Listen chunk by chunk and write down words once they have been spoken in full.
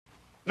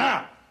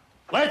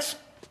Let's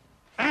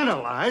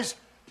analyze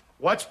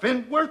what's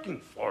been working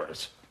for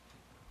us.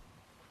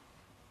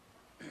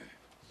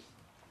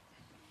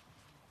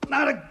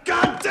 Not a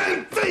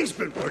goddamn thing's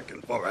been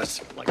working for us.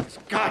 Like this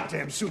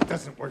goddamn suit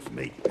doesn't work for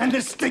me. And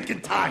this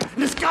stinking tie,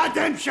 and this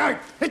goddamn shirt,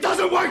 it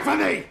doesn't work for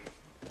me.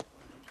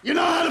 You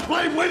know how to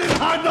play winning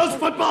hard-nosed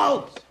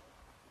football?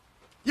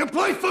 You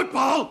play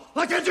football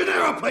like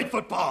Gennaro played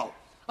football.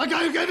 A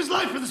guy who gave his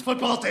life for this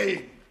football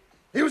team.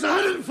 He was a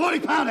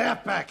 140-pound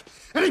halfback,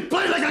 and he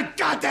played like a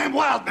goddamn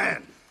wild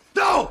man.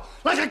 No,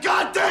 like a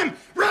goddamn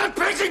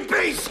rampaging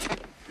beast.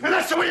 And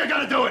that's the way you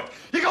gotta do it.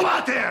 You go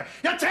out there,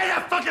 you tear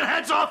their fucking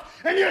heads off,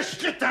 and you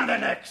shit down their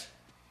necks.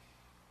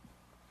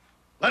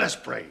 Let us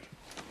pray.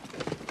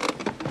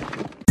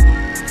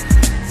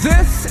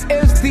 This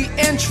is the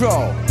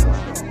intro.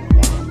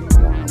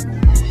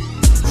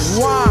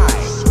 Why?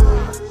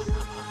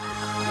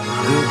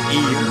 Good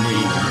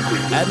evening,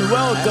 and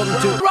welcome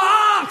to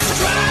Rock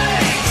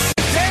Strikes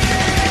 10!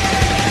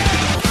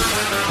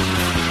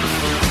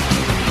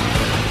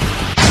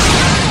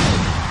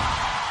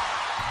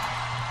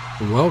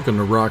 Welcome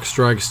to Rock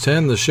Strikes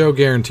 10, the show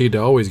guaranteed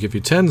to always give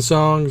you 10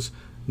 songs,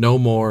 no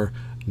more,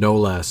 no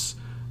less.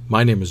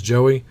 My name is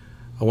Joey.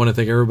 I want to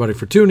thank everybody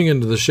for tuning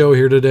into the show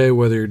here today,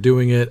 whether you're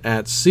doing it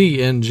at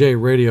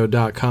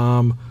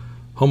cnjradio.com,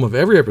 home of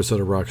every episode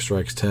of Rock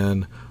Strikes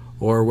 10,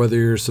 or whether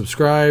you're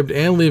subscribed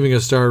and leaving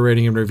a star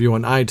rating and review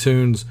on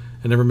iTunes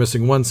and never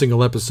missing one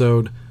single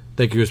episode.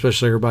 Thank you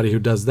especially everybody who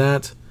does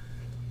that.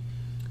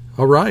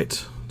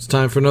 Alright, it's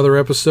time for another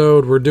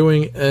episode. We're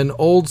doing an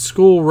old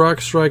school Rock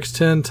Strikes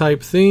 10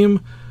 type theme,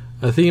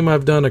 a theme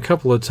I've done a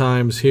couple of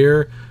times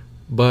here,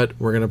 but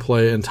we're going to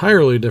play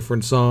entirely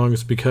different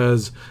songs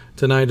because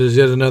tonight is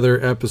yet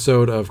another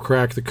episode of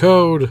Crack the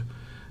Code.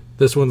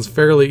 This one's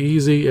fairly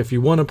easy. If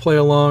you want to play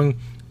along,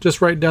 just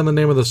write down the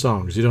name of the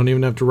songs. You don't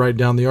even have to write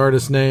down the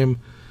artist name.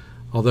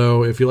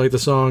 Although, if you like the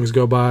songs,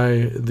 go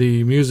by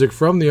the music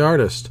from the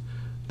artist.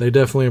 They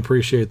definitely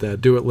appreciate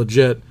that. Do it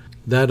legit.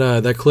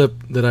 That clip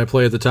that I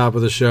play at the top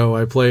of the show,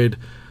 I played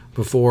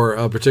before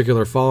a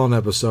particular Fallen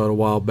episode a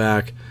while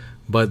back.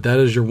 But that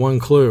is your one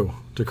clue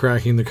to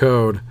cracking the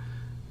code.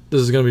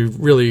 This is going to be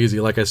really easy,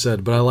 like I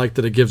said. But I like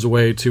that it gives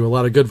away to a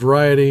lot of good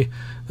variety.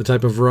 The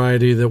type of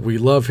variety that we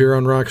love here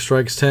on Rock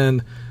Strikes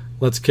 10.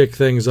 Let's kick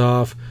things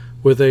off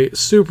with a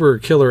super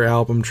killer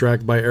album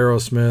track by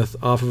Aerosmith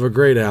off of a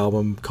great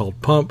album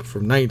called Pump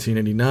from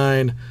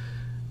 1989.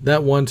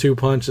 That 1-2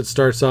 punch that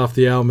starts off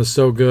the album is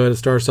so good. It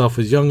starts off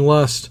with Young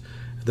Lust,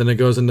 and then it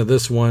goes into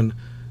this one,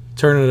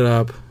 turning it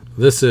up.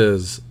 This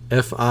is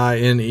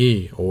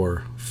F-I-N-E,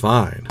 or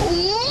Fine.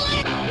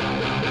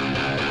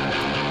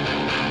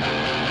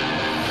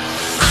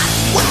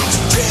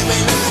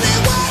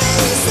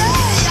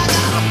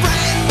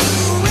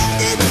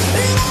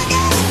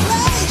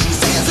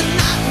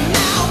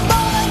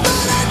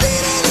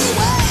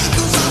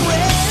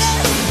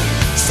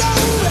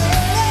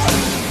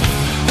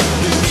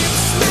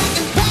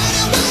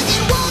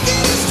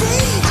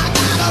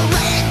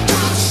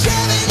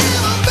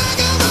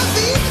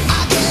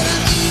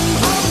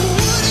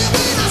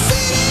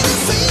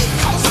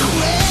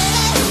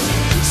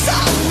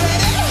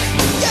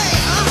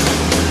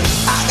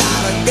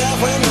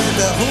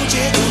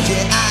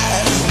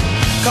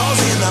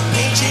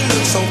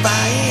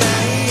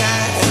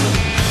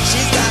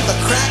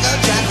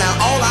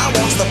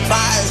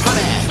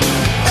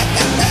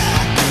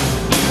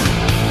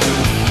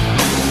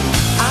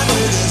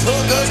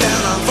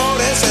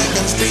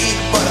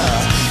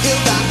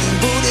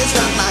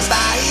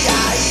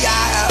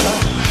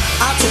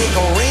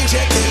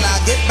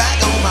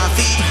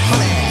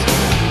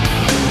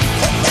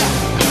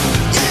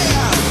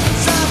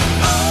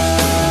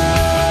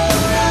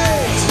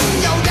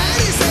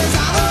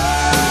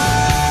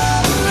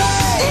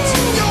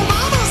 Your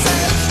mama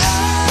said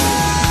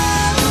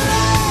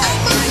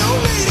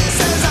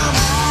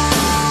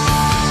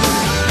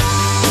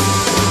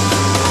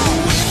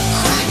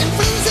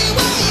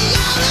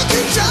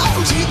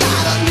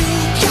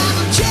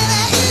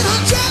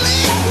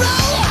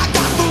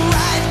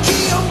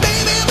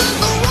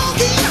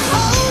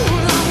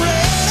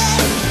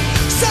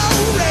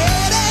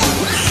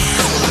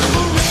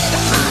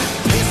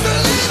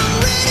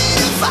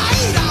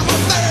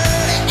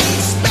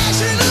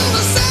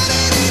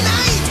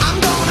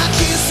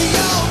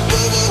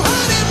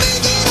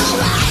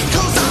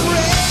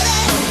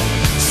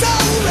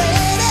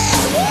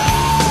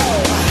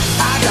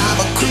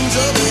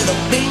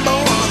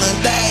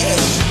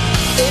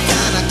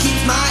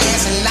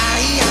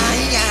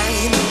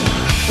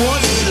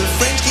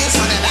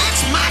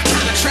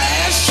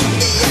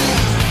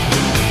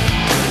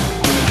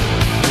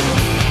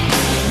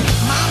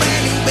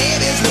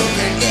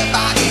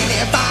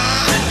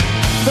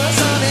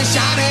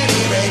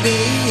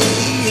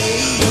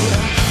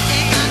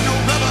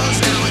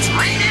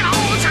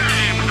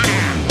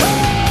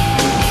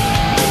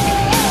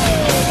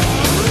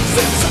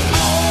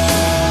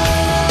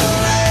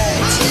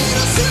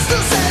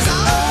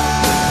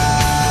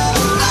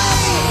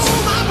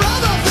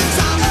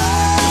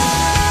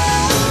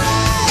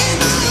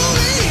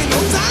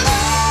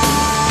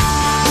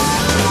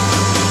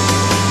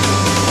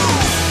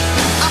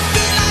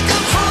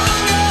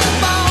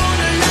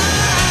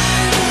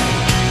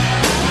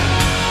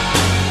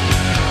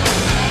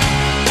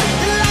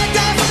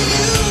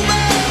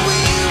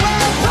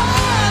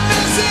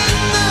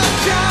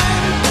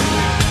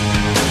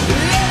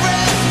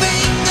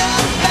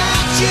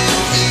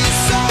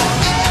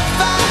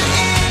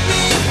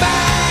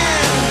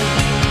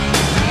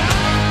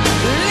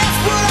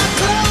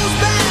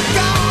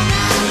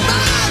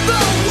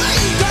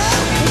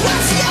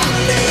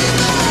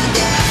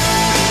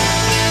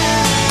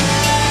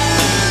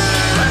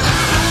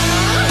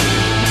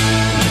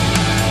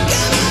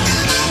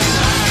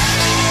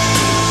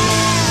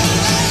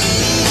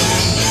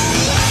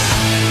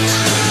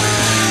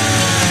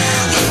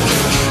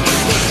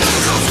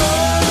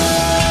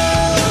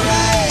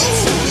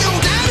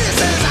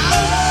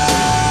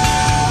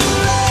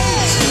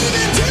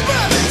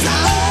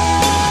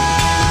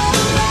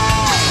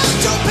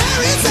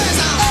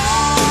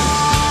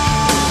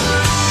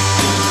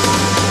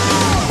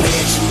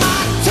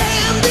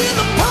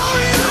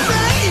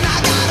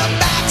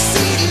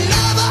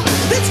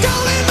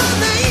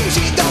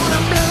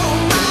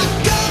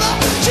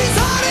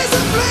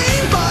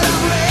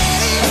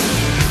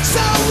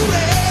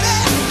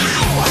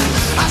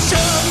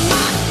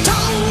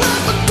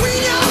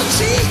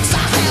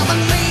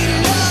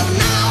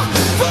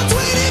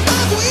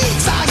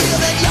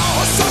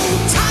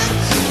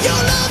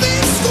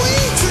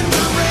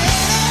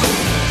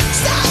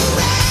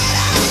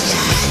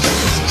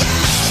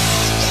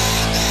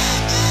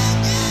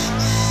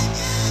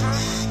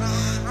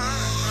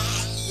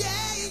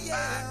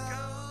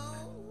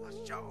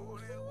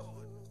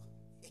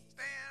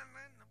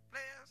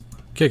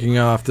Kicking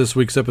off this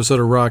week's episode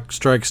of Rock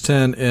Strikes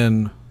 10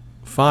 in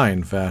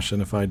fine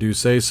fashion, if I do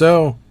say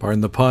so.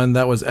 Pardon the pun,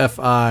 that was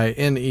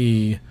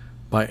Fine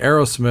by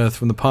Aerosmith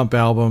from the Pump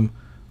album.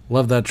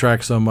 Love that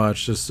track so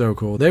much, just so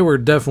cool. They were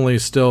definitely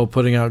still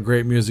putting out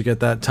great music at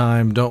that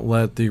time. Don't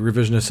let the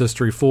revisionist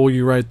history fool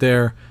you right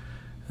there.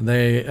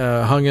 They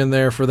hung in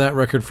there for that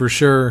record for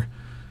sure,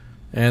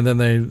 and then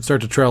they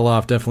start to trail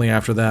off definitely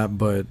after that,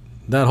 but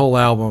that whole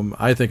album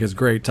I think is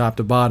great top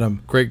to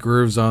bottom. Great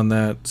grooves on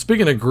that.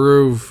 Speaking of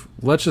groove,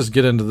 let's just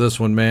get into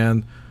this one,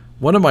 man.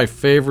 One of my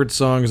favorite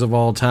songs of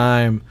all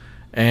time,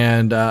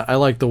 and I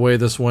like the way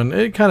this one,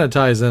 it kind of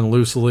ties in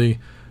loosely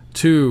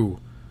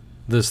to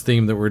this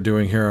theme that we're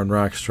doing here on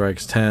Rock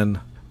Strikes 10.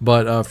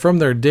 But from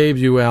their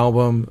debut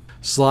album,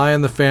 Sly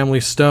and the Family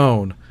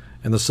Stone,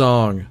 and the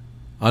song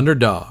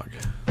Underdog.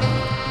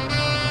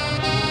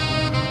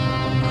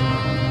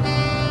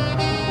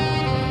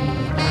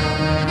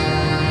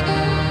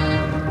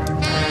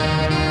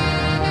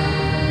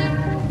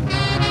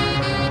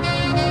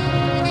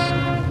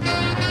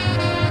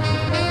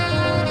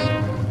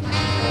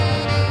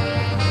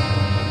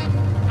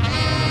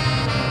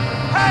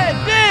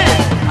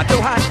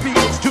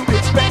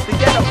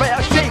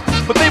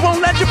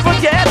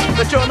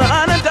 But you're the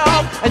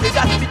underdog, and you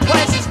got to be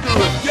twice as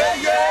good. Yeah,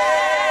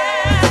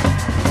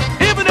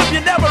 yeah. Even if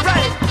you're never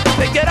right,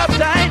 they get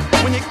uptight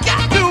when you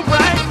got too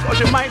bright, or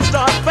you might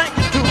start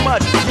thinking too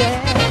much.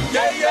 Yeah,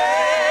 yeah,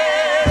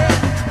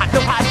 yeah. I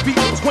know how it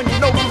feels when you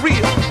know the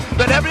real,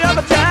 but every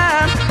other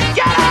time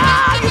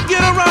you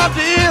get a raw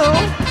deal.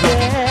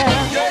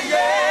 Yeah, yeah,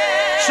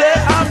 yeah. Say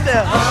I'm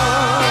there.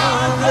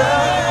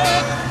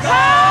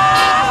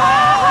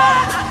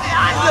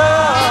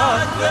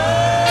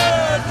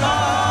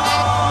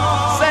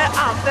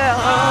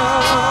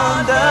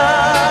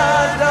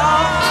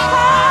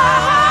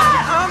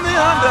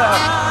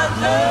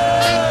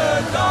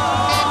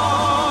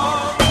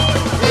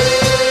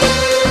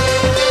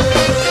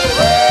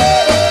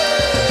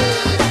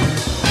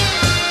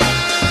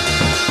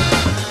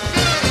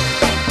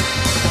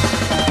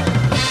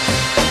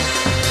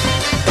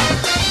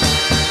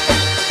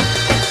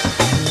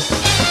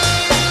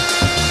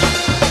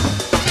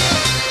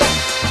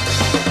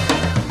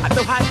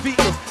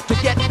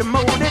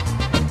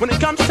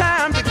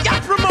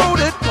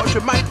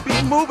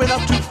 Moving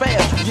up too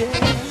fast, yeah,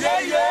 yeah,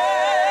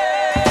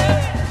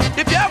 yeah.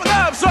 If you ever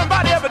love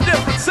somebody of a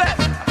different set,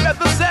 I bet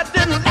the set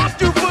didn't let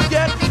you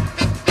forget,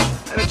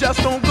 and it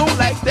just don't go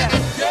like that.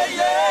 Yeah,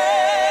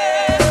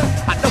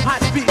 yeah. I know how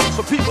it feels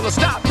for people to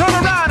stop, turn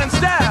around and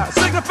stare,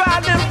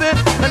 signify limping,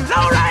 and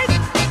low rate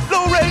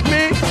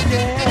me.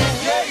 Yeah,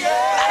 yeah,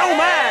 yeah. I don't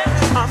mind.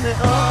 I'm the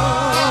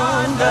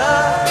under.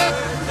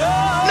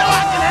 No,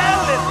 I can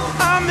handle it.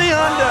 I'm the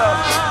under.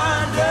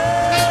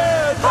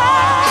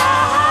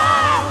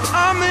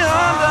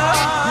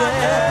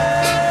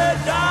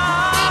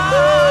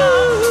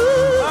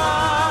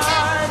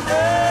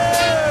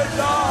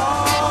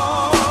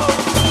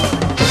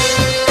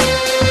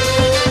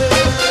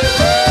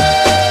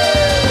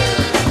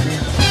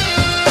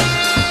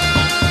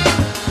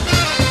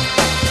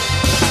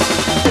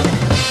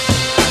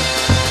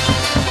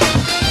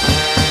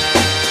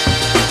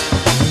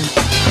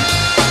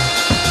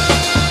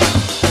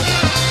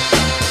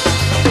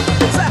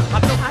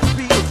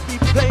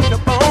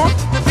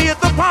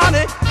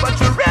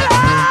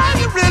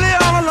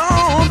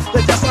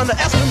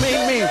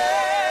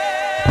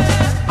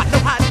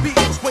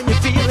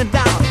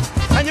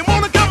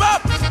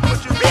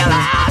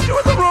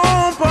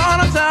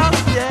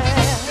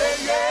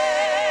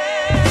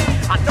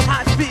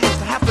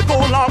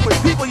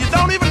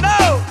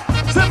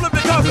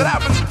 It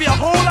happens to be a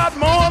whole lot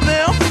more of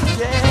them.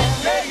 Yeah,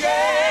 yeah,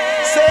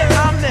 yeah. Say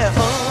I'm the under.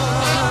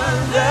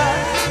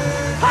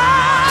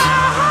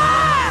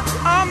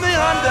 I'm the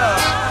under.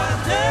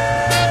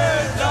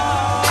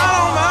 I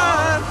don't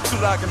mind,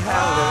 'cause I can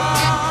handle it.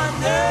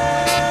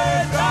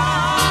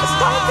 It's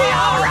gonna be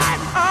alright.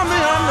 I'm the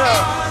under.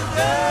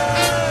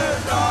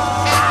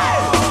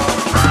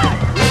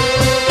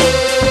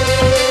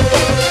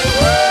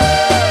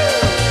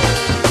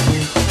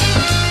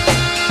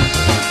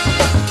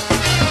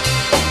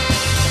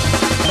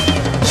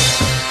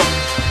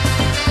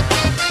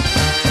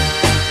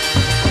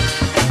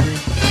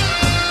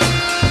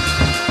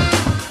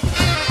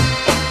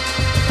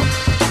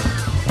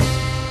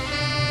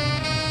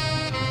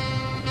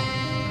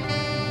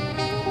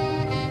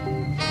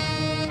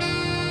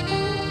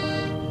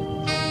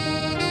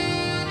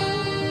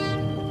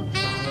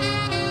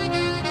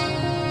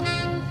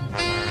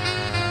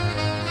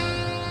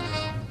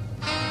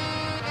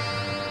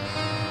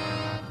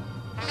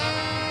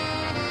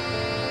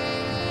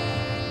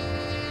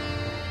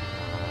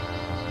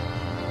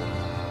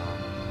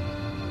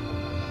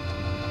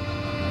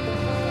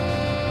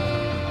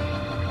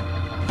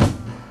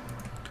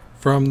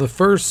 From the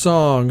first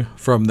song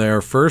from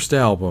their first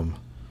album,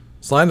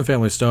 Sly and the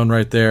Family Stone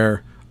right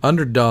there,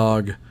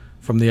 Underdog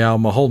from the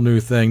album A Whole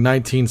New Thing,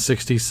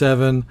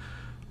 1967.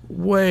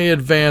 Way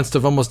advanced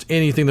of almost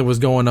anything that was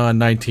going on in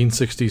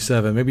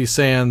 1967. Maybe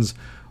sans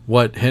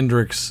what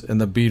Hendrix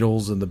and the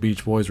Beatles and the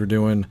Beach Boys were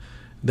doing,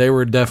 they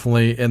were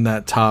definitely in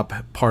that top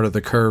part of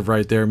the curve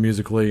right there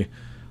musically.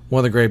 One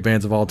of the great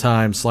bands of all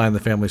time, Sly and the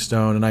Family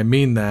Stone, and I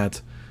mean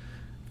that.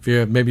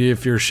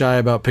 If you're shy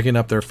about picking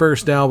up their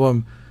first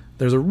album,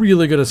 there's a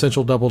really good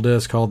Essential double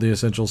disc called The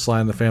Essential Sly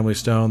and the Family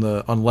Stone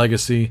on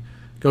Legacy.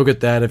 Go get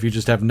that if you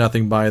just have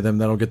nothing by them.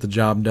 That'll get the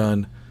job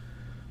done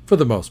for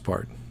the most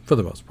part.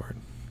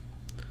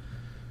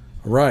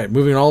 All right,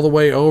 moving all the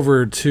way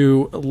over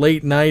to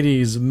late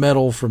 90s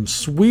metal from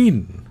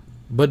Sweden.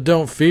 But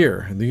don't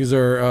fear. These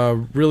are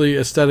really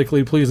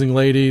aesthetically pleasing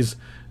ladies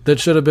that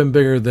should have been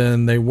bigger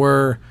than they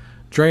were.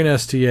 Drain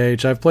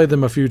STH. I've played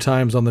them a few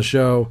times on the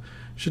show.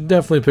 Should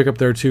definitely pick up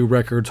their 2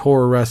 records,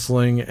 Horror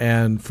Wrestling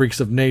and Freaks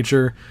of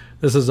Nature.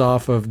 This is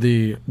off of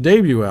the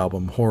debut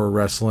album, Horror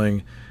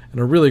Wrestling, and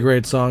a really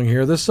great song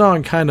here. This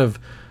song kind of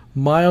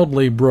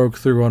mildly broke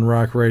through on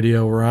rock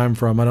radio where I'm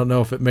from. I don't know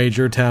if it made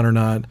your town or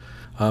not,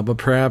 but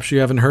perhaps you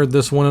haven't heard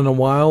this one in a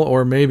while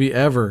or maybe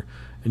ever.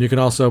 And you can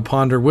also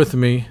ponder with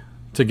me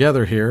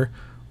together here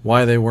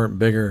why they weren't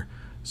bigger.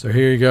 So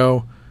here you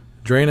go,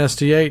 Drain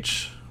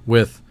STH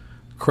with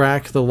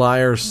Crack the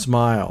Liar's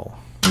Smile.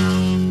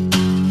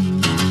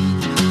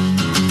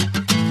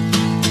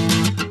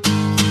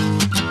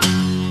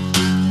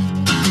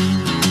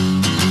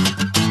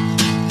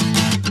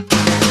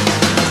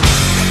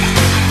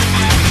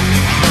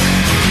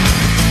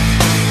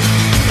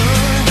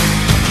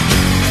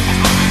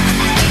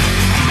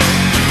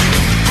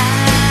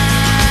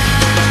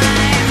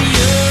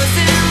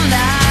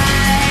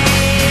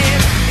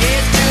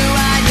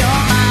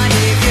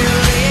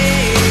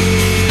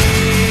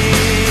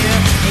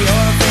 You're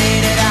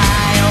afraid that I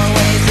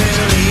always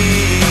believe.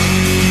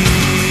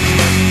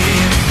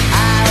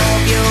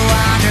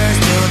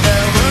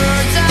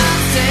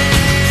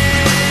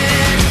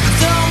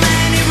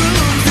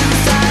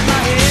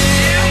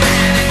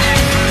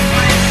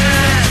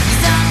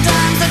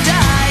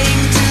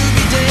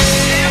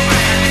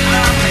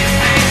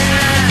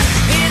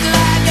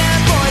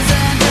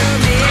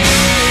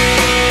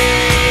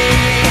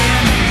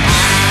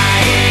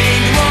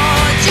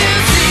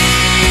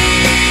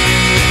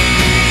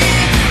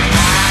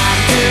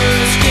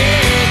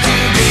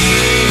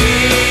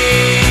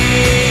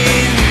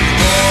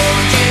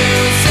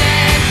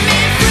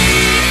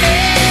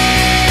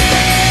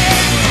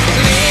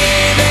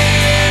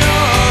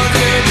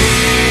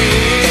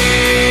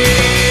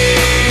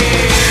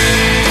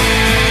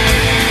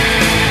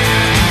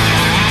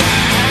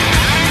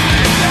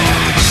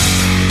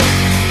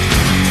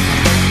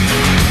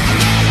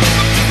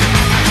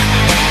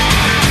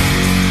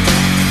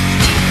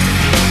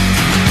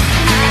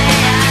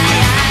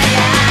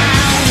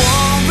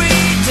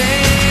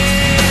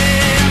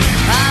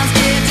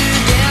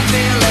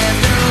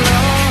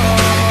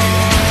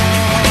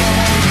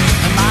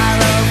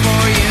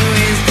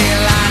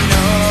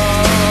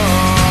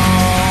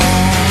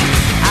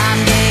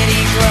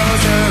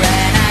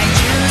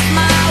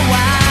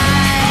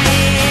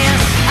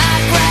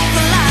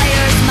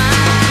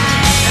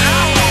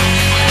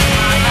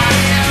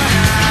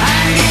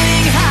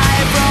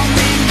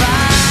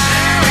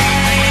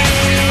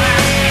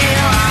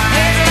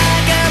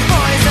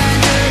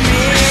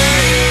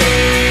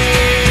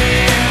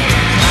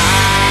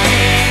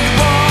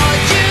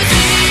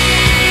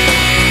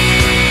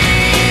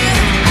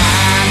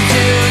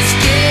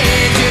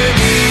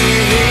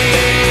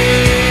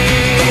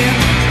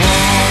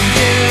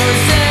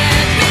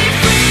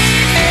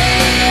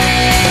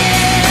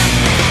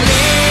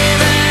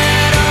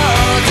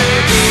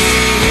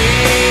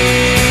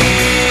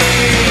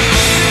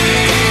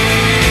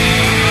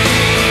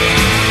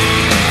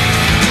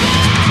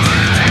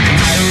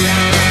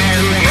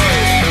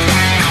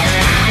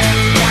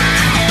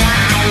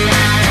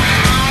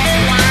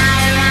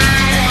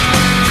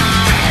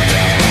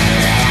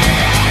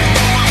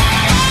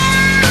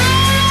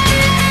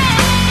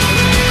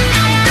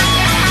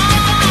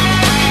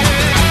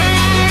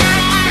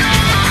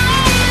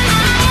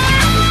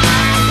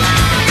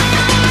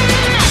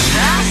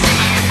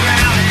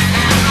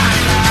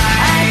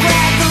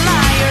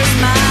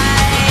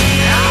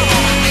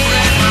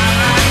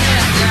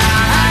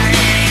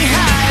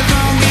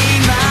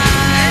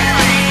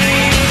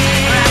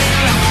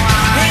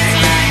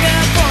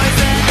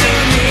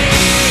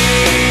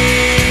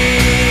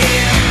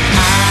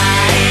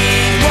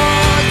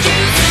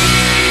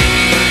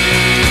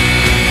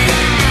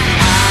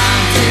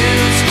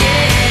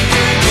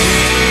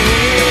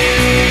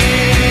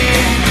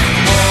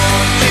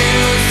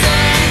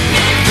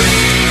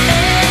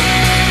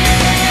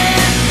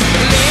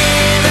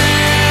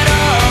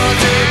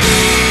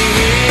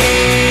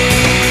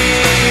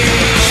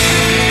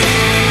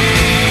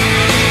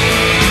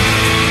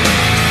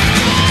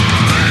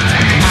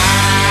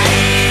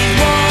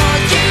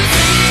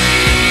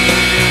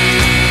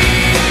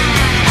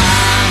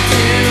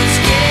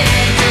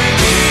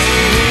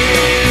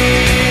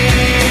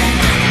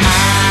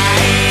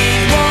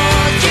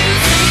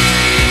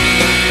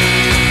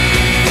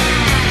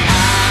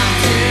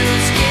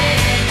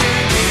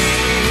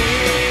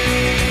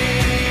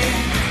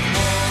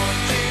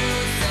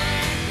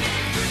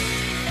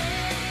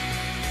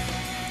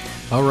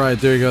 All right,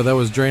 there you go. That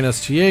was Drain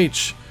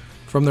STH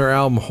from their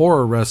album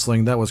Horror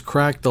Wrestling. That was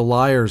Crack the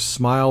Liar's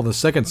Smile, the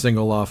second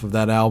single off of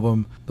that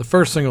album. The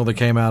first single that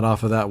came out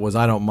off of that was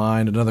I Don't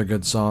Mind, another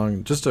good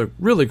song. Just a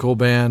really cool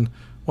band.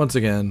 Once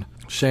again,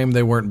 shame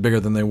they weren't bigger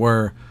than they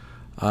were.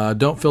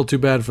 Don't feel too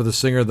bad for the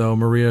singer, though.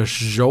 Maria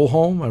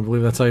Sjöholm, I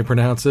believe that's how you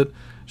pronounce it.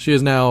 She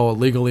is now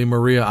legally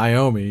Maria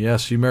Iommi.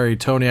 Yes, she married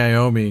Tony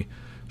Iommi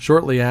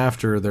shortly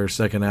after their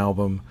second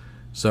album.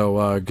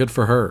 So good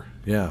for her.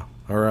 Yeah,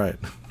 all right.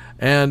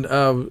 And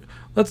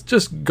let's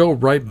just go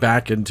right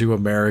back into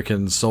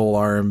American soul,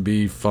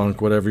 R&B, funk,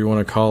 whatever you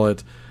want to call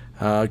it,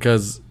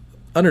 because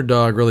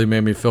Underdog really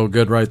made me feel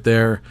good right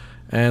there.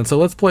 And so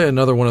let's play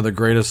another one of the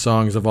greatest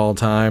songs of all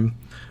time,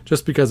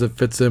 just because it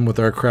fits in with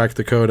our Crack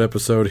the Code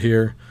episode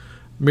here,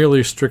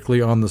 merely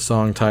strictly on the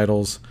song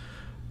titles.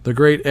 The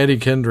great Eddie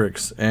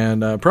Kendricks,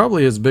 and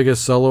probably his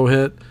biggest solo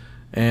hit,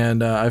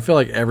 and I feel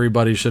like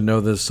everybody should know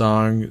this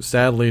song.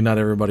 Sadly, not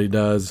everybody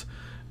does.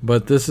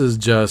 But this is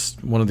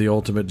just one of the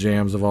ultimate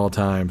jams of all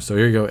time. So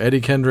here you go, Eddie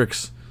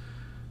Kendricks,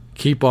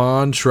 Keep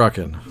On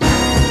Truckin'. Keep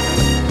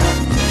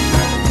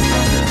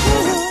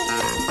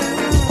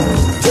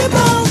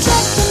on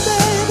truckin',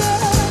 baby.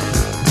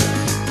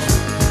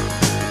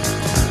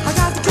 I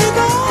got to keep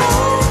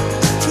on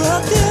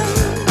truckin'.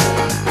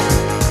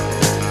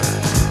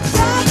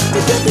 Got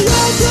to get the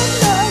old good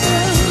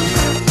lovin'.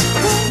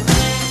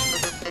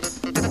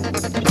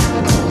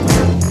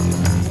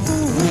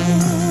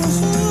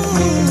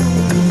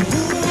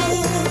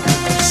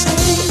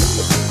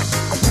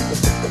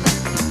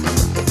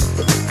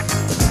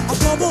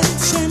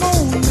 Shame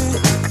on me,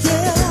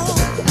 yeah.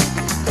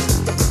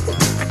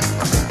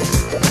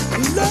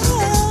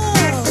 Love,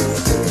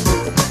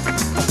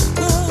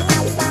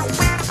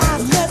 I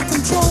let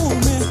control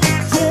me,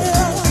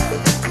 yeah.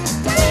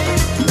 I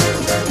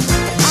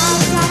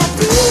got a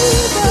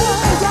fever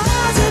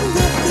rising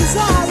with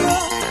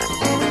desire.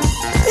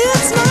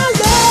 It's my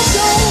love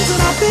goes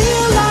and I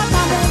feel like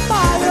I'm on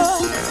fire.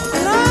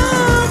 And I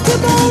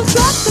keep on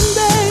trucking,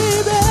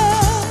 baby.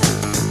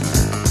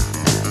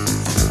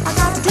 I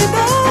got to keep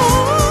on.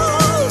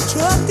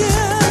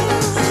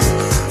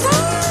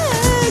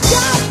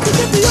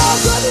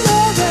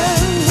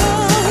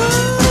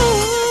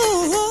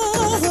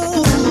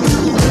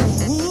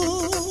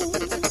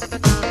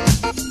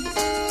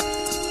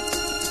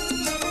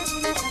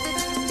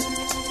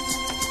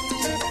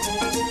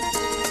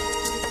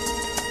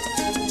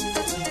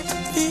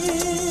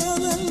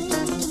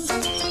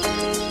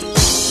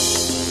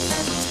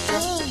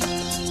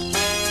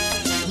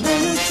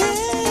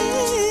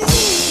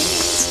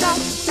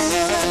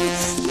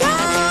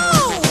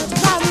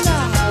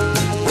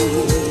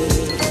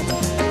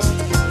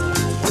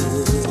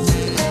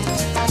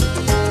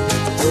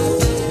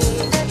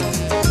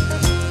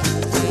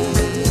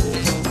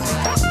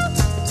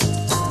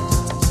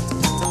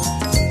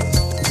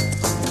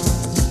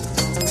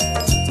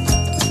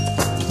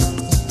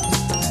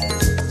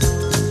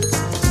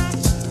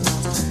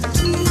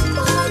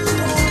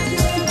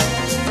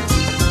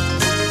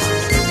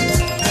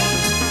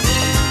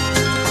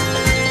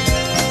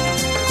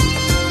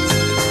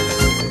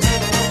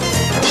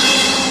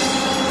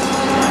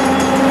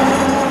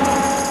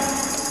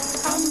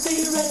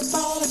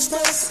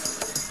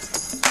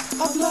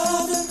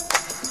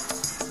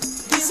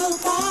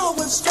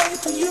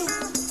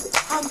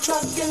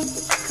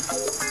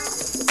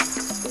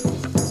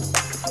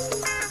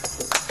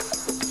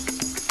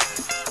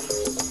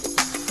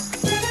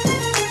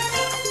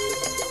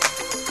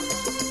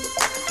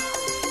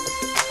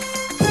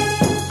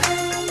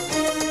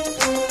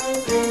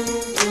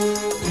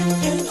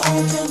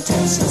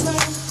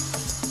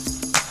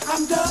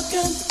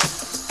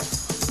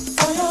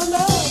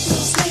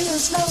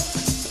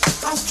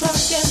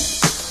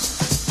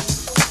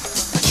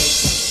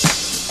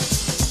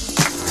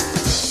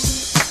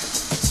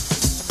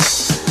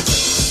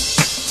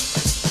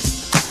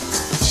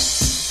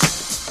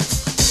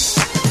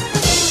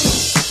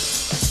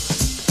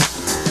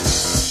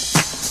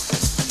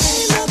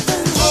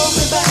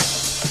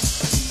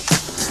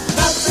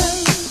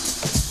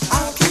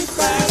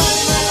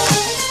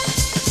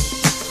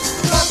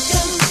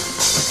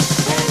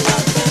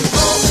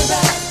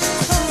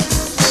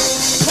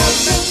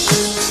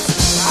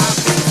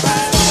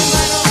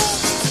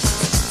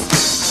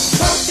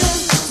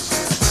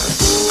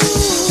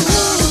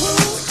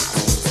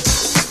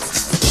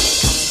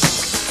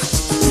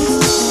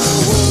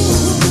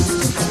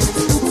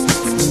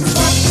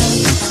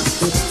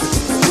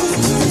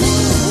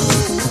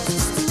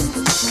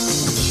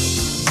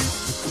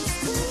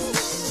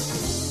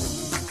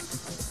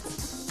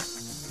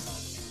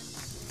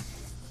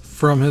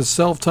 From his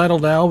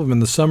self-titled album in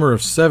the summer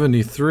of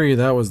 '73,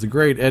 that was the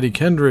great Eddie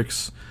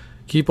Kendricks,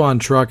 Keep On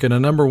Truckin', a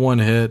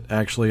 #1 hit,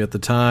 actually, at the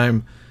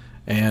time.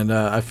 And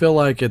I feel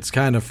like it's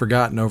kind of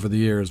forgotten over the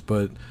years,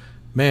 but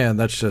man,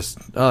 that's just,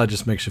 it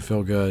just makes you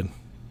feel good.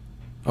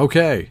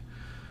 Okay,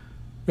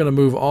 I'm going to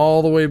move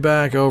all the way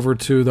back over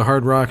to the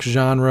hard rock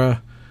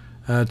genre.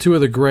 Two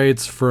of the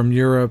greats from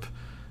Europe,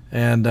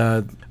 and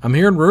I'm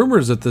hearing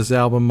rumors that this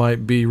album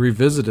might be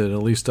revisited,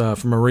 at least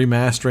from a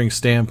remastering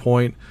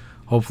standpoint.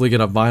 Hopefully get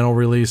a vinyl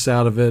release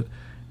out of it.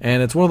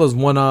 And it's one of those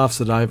one-offs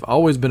that I've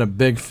always been a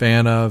big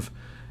fan of.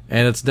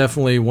 And it's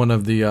definitely one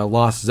of the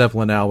Lost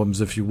Zeppelin albums,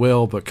 if you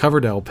will. But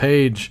Coverdale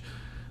Page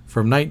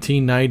from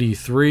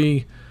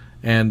 1993.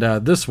 And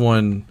this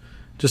one,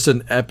 just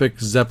an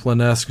epic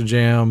Zeppelin-esque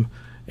jam.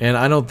 And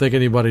I don't think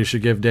anybody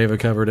should give David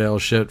Coverdale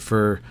shit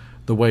for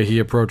the way he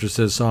approaches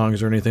his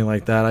songs or anything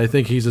like that. I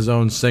think he's his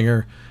own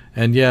singer.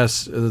 And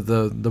yes,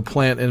 the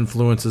Plant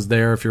influence is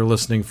there if you're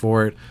listening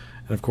for it.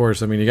 And of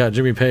course, I mean, you got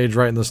Jimmy Page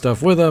writing the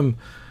stuff with him.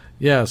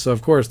 Yeah, so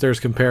of course there's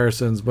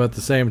comparisons, but at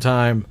the same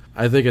time,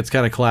 I think it's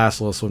kind of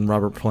classless when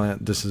Robert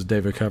Plant disses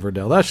David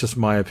Coverdale. That's just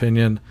my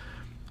opinion.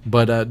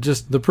 But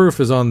just the proof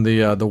is on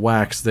the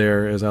wax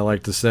there, as I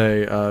like to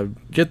say.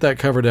 Get that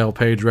Coverdale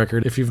Page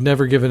record. If you've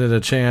never given it a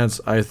chance,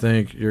 I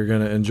think you're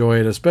going to enjoy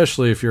it,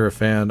 especially if you're a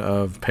fan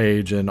of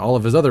Page and all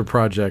of his other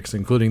projects,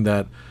 including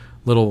that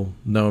little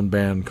known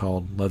band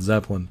called Led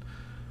Zeppelin.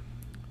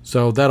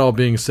 So that all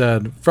being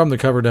said, from the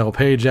Coverdale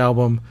Page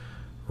album,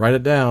 write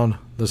it down.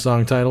 The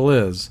song title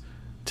is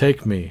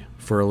Take Me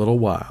for a Little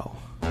While.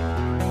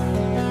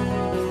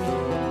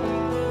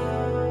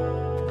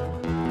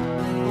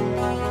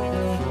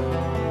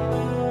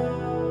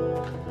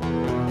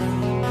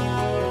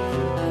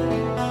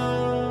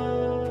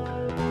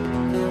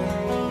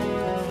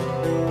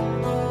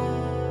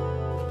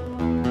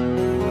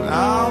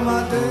 Now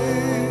my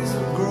days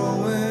are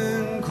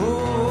growing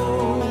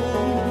cold.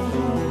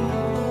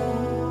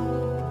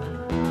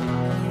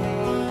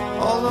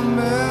 All the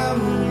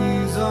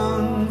memories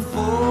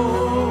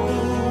unfold.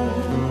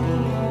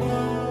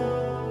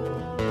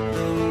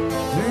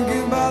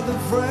 Thinking about the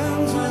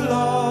friends we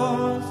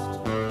lost,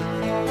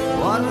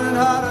 wondering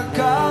how to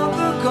count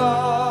the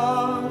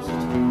cost.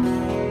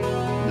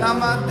 Now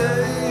my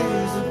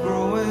days are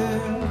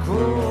growing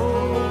cold.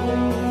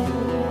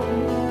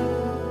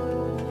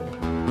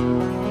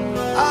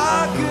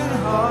 I can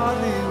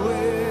hardly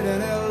wait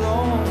any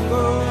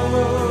longer.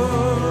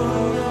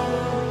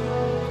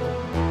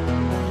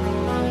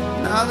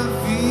 Now the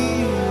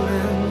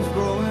feeling's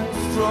growing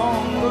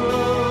stronger.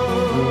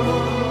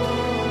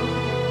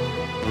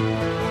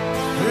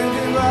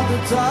 Thinking about the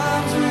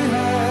times we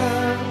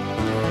had,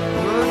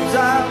 good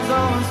times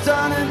always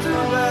turn into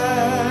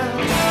bad.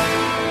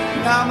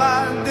 Now my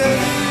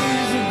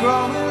days are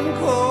growing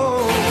cold.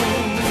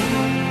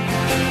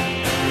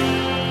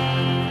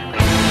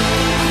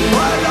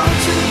 Why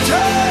don't you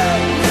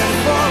take me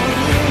for a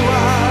little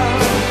while?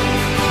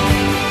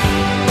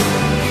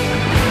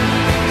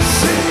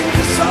 Sing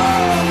the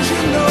songs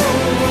you know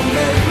will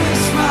make me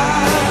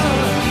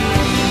smile.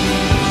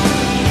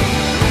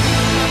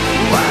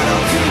 Why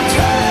don't you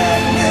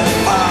take me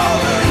for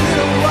a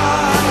little while?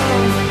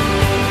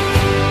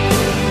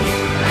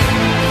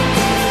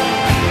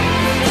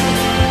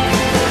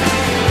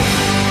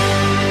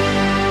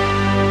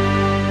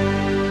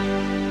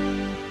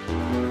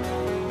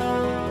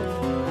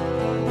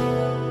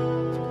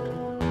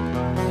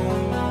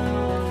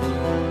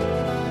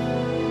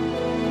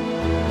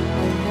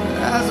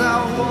 As I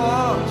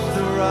watch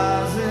the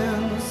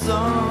rising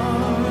sun,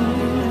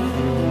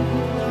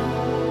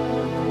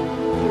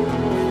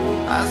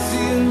 I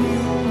see a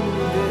new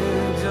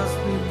day just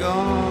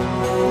begun.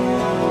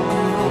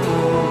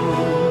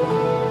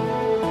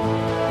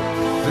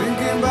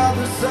 Thinking about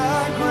the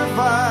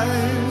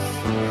sacrifice,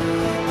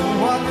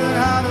 wondering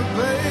how to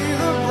pay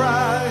the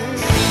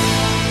price.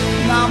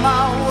 Now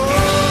my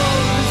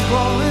world is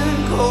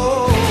growing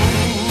cold.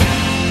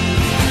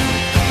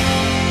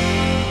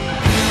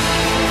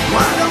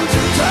 Why don't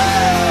you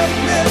take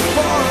me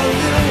for a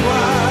little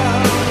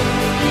while?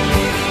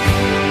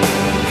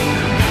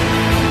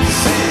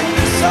 Sing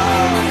the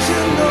songs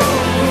you know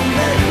will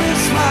make me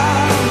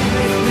smile,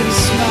 make me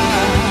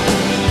smile.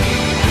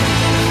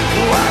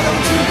 Why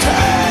don't you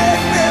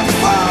take me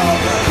for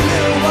a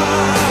little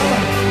while?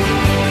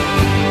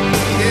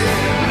 Yeah.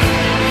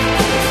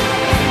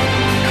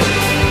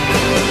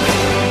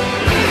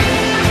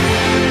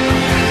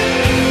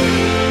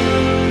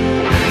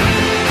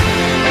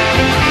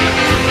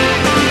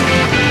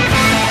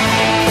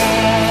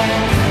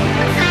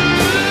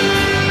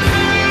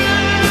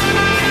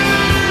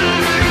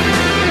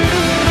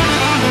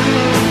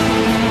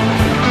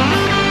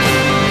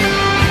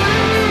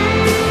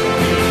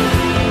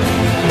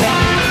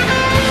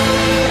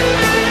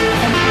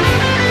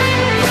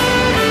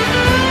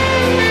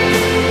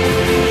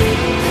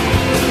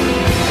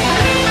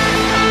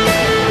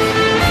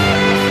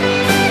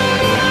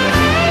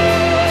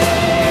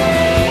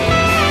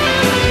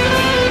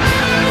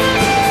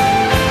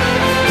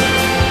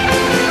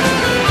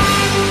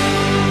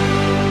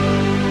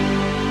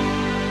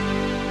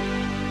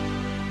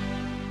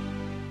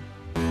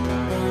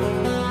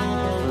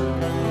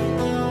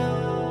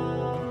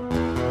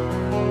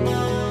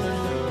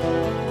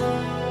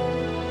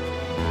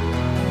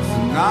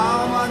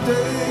 Now my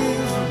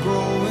days are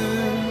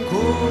growing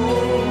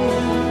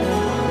cold.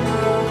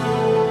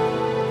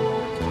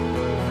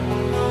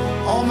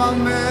 All my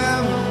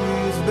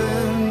memories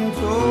been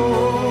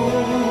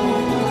told.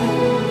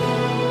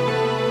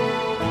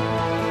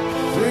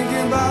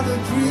 about the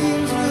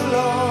dreams we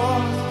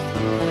lost,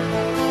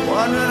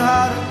 wondering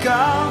how to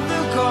count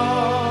the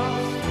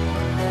cost.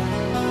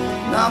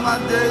 Now my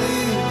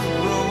days are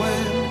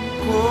growing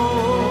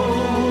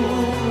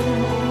cold.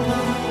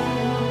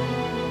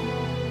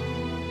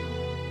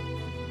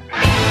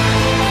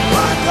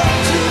 Why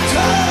don't you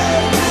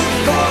take me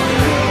for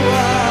a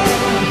while?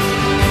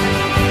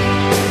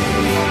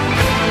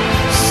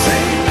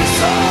 Sing the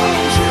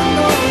songs you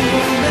know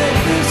will make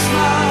me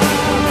smile.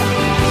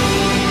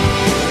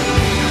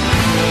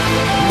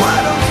 Why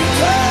don't you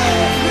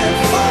take me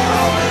for a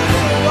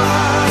little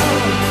while?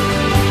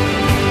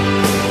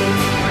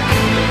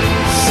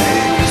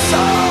 Sing the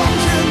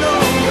songs you know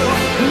will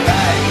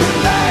make me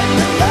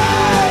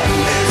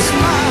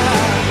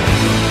smile.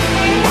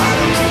 Why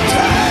don't you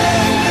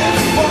take me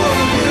for a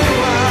little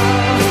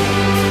while?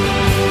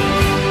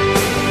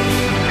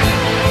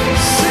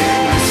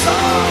 Sing the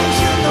songs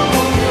you know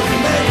will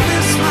make me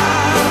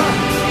smile.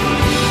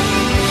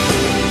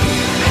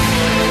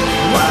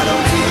 Why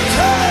don't you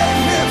take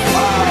me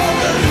for a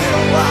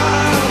little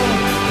while?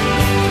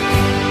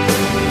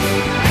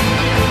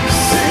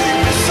 Sing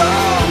the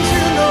songs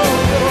you know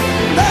will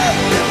make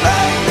me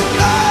smile.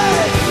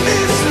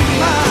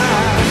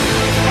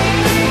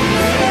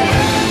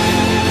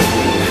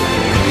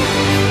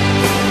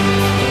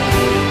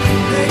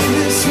 Make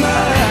me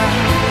smile.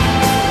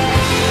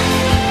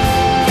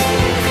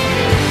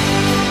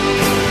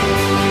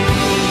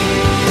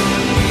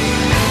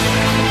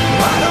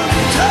 Why don't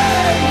you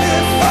take me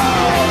for a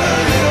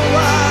little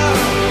while?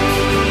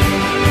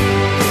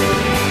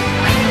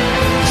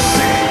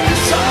 Sing the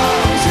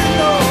songs you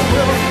know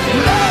will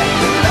make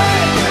me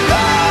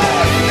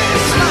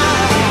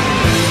smile.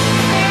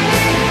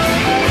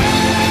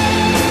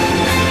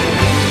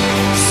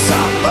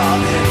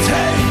 Somebody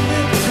take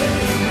me.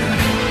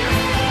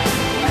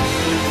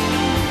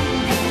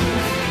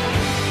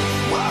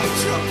 Won't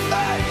you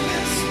make me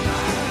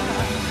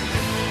smile?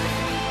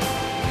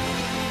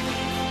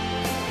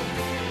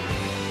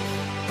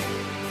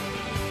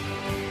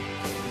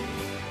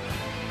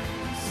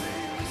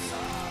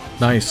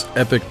 Nice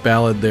epic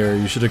ballad there.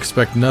 You should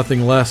expect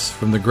nothing less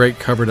from the great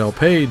Coverdale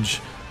Page.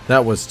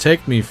 That was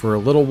Take Me for a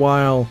Little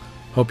While.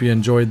 Hope you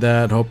enjoyed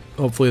that.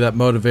 Hopefully that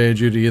motivated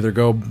you to either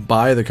go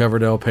buy the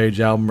Coverdale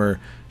Page album or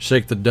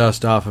shake the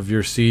dust off of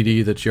your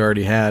CD that you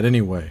already had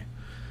anyway.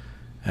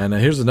 And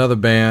here's another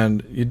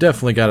band you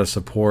definitely got to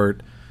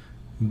support.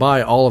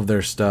 Buy all of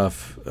their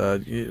stuff.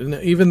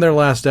 Even their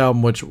last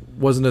album, which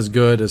wasn't as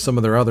good as some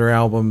of their other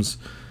albums,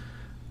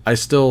 I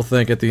still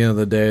think at the end of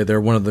the day they're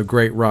one of the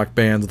great rock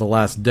bands of the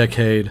last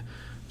decade.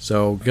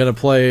 So gonna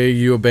play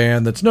you a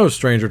band that's no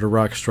stranger to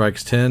Rock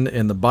Strikes 10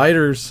 in the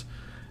Biters.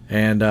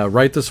 And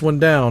write this one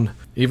down.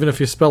 Even if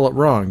you spell it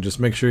wrong, just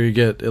make sure you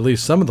get at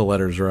least some of the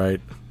letters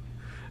right.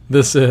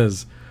 This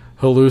is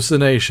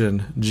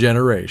Hallucination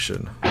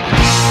Generation.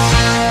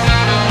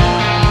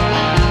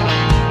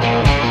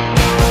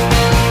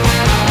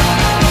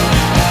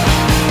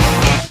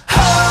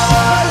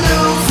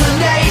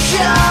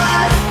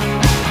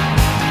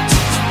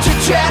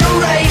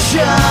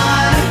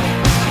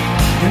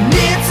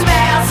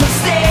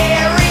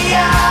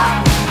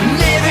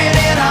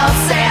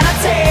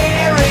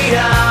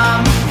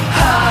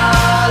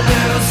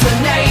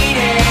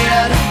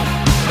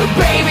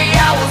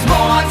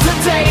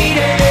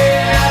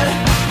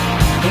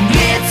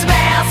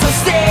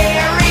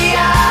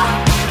 Hysteria,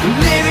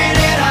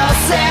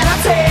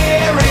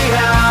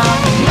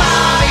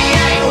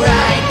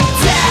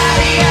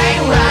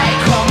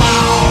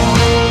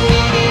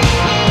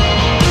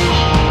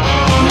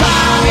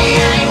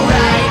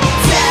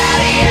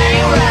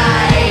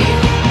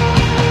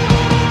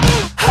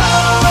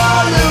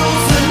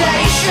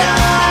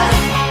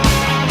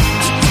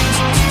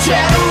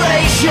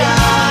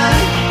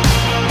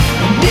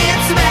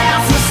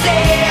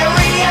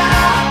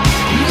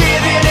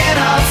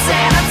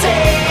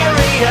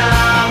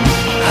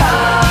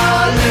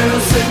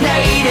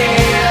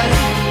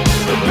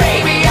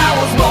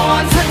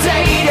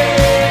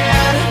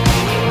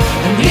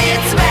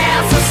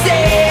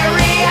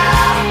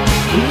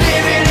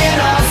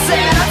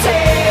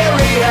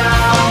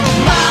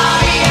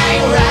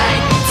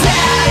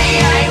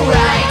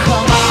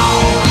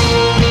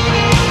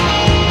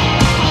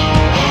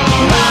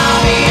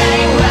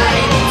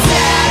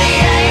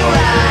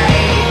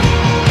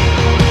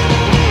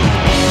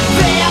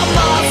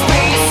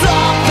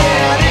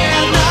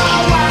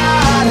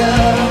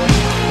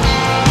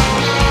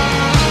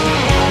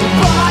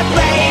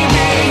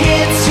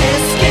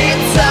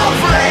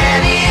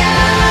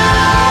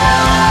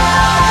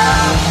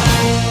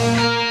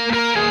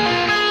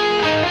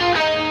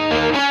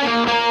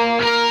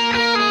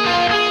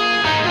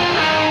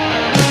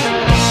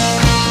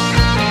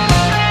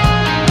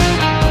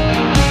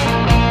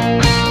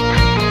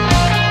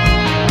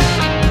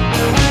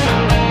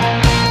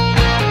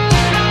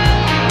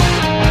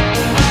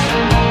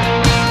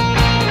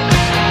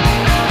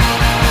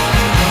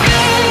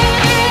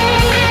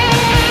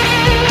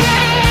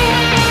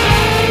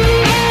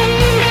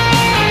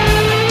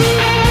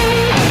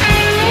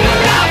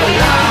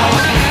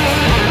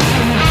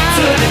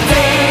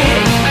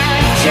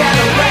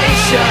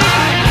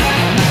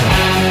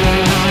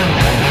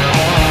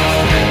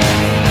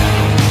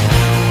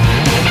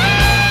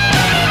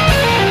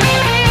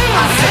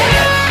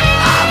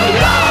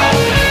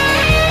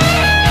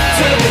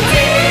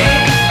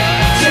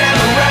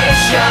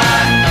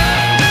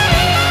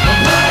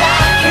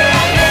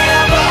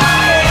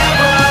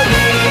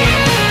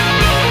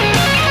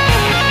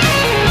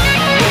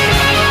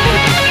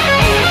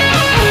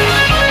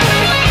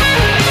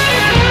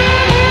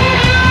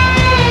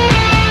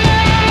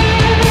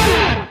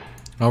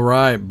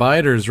 right,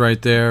 Biters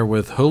right there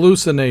with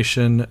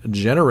Hallucination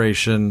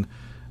Generation.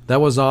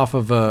 That was off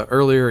of an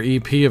earlier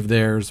EP of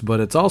theirs, but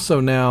it's also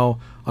now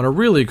on a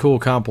really cool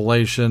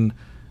compilation,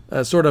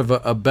 sort of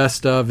a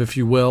best of, if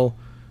you will,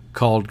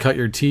 called Cut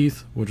Your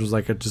Teeth, which was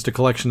like just a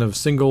collection of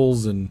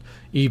singles and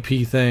EP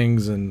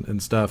things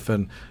and stuff.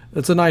 And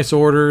it's a nice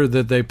order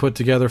that they put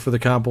together for the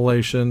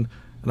compilation,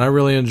 and I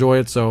really enjoy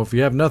it. So if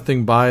you have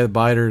nothing by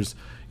Biters,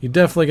 you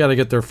definitely got to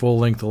get their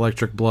full-length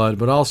Electric Blood,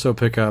 but also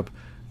pick up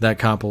that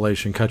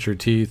compilation, Cut Your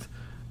Teeth.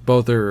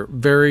 Both are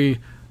very,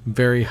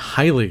 very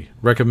highly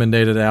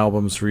recommended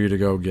albums for you to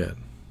go get.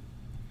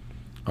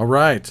 All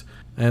right.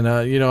 And,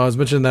 I was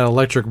mentioning that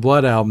Electric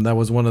Blood album. That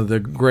was one of the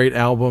great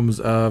albums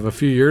of a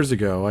few years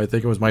ago. I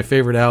think it was my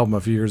favorite album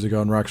a few years ago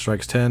on Rock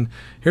Strikes 10.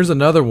 Here's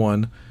another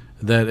one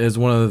that is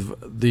one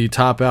of the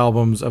top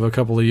albums of a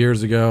couple of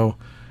years ago.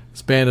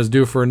 This band is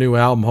due for a new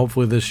album,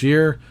 hopefully this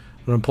year.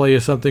 I'm going to play you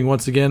something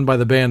once again by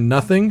the band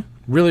Nothing.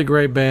 Really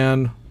great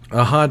band.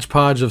 A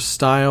hodgepodge of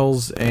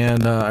styles,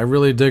 and I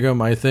really dig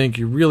them. I think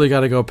you really got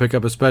to go pick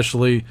up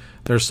especially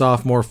their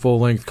sophomore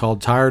full-length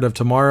called Tired of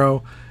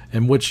Tomorrow,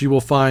 in which you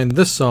will find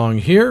this song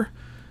here.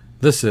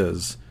 This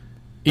is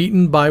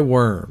Eaten by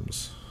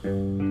Worms.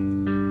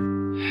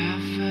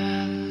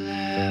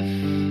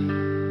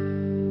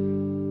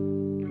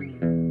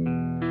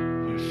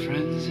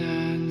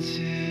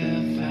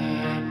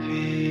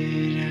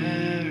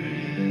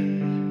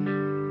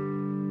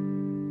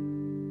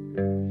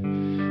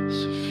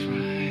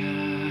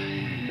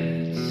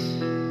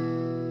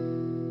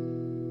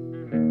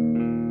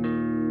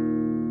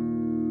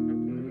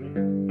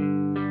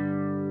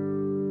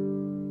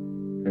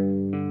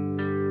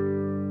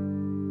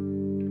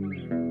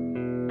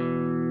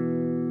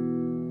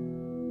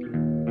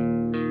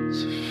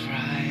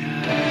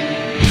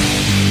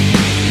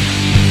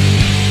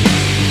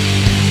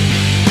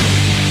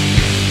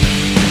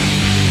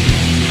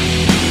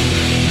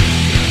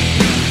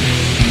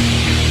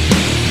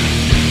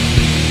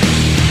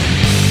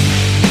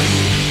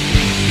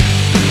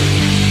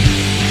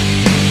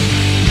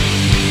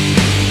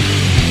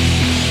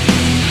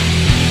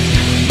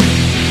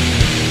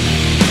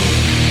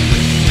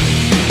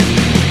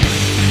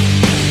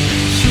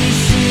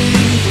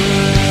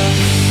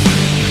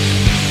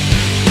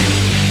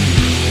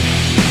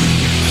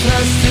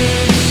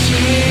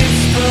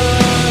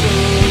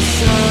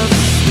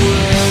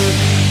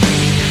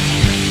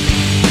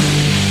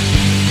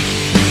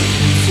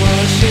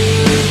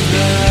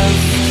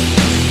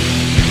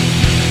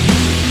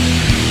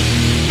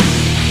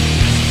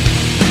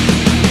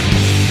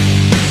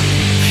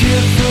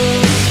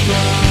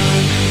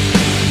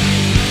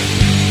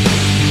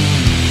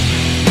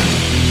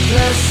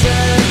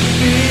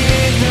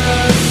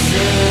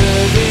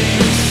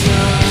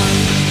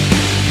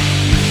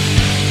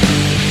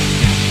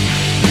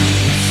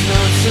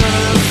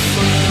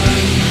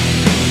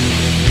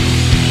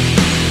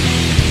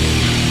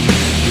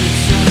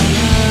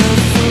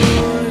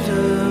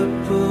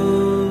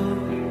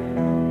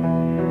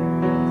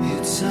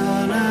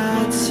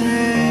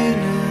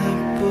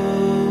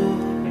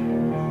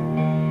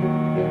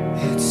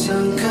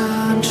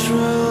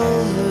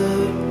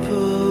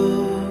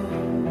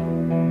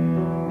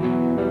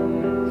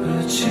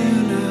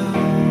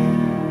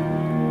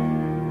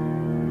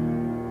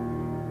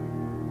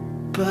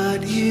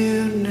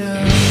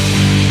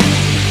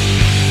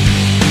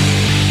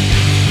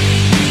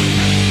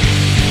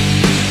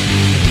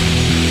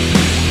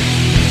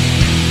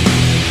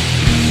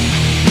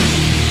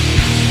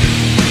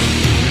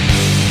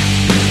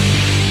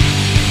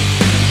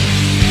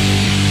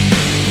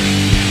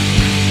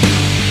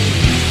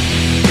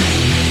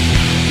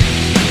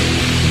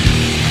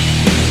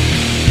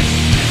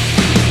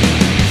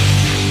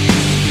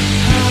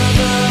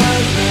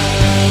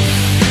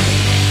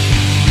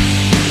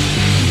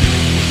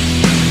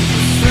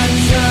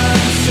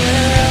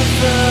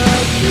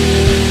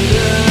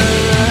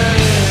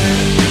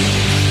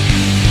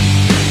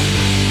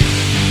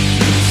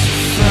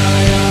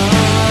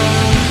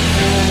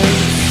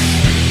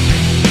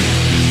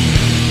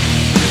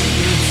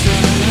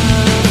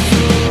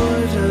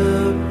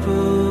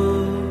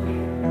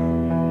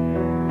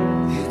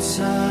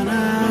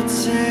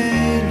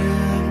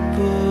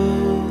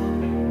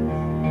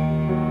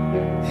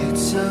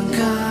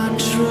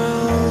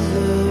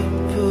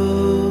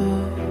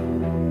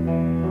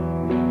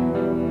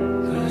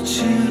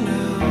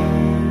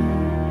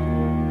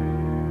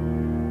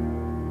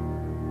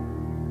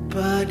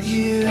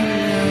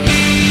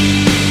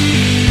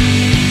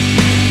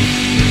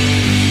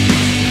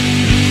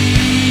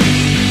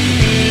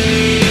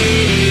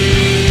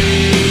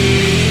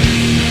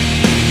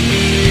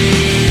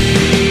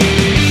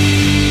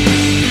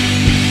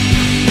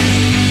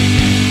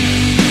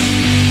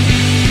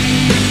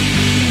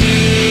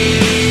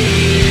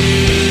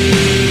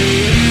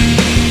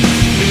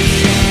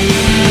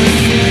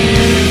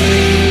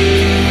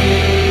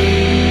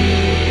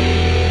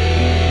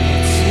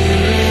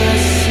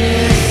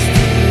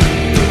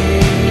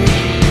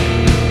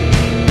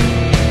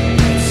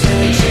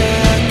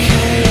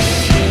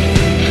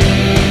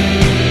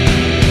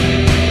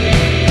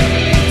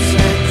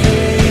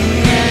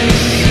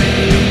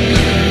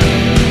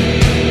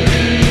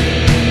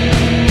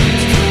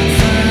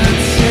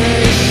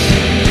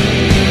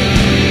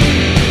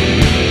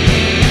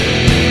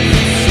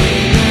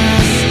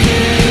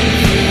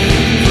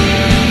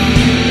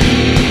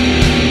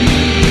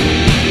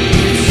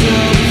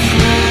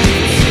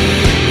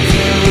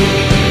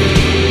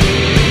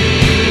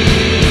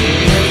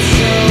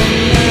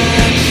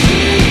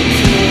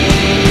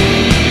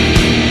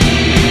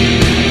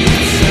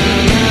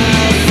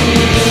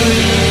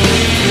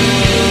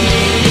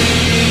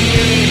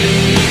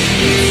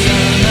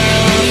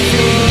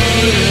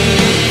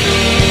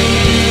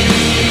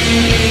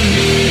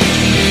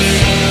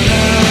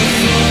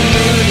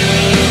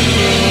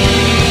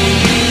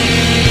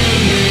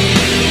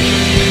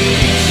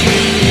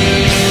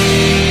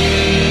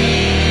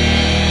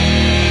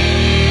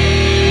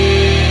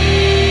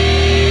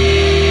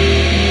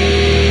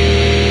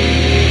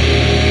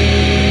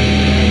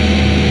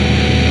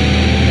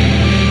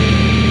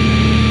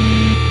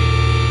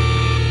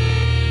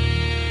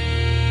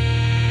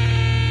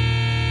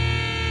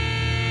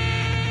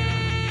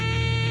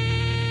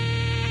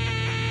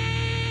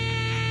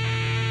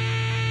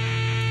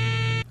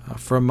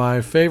 from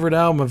my favorite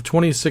album of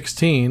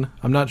 2016.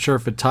 I'm not sure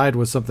if it tied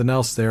with something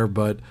else there,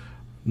 but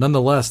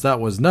nonetheless,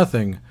 that was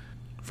Nothing.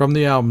 From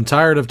the album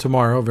Tired of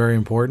Tomorrow, very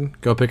important.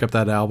 Go pick up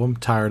that album,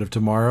 Tired of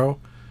Tomorrow.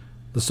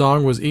 The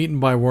song was Eaten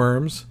by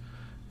Worms.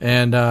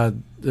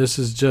 And this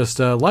is just,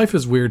 life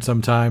is weird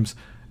sometimes.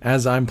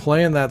 As I'm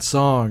playing that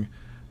song,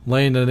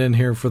 laying it in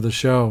here for the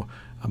show,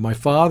 my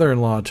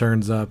father-in-law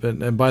turns up.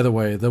 And by the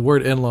way, the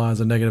word in-law has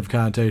a negative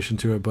connotation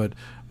to it, but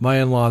my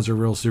in-laws are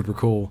real super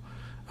cool.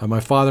 My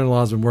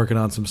father-in-law's been working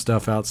on some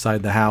stuff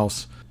outside the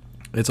house.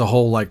 It's a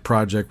whole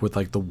project with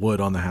the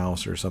wood on the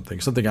house or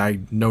something I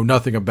know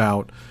nothing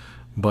about,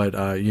 but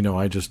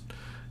I just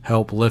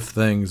help lift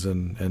things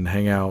and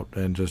hang out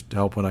and just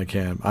help when I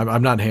can.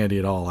 I'm not handy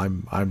at all.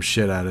 I'm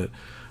shit at it.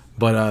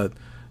 But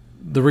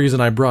the reason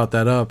I brought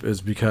that up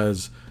is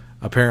because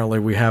apparently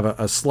we have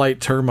a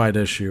slight termite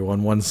issue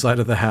on one side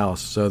of the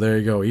house. So there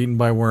you go, Eaten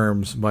by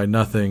Worms by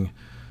Nothing.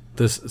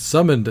 This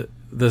summoned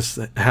this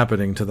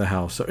happening to the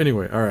house. So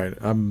anyway, all right,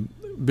 I'm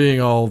being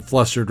all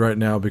flustered right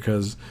now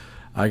because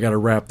I got to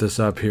wrap this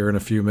up here in a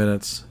few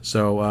minutes.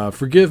 So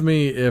forgive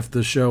me if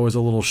the show is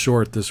a little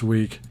short this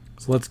week.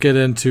 So let's get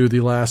into the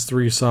last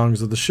 3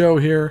 songs of the show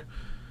here.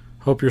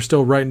 Hope you're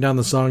still writing down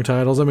the song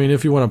titles. I mean,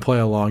 if you want to play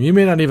along. You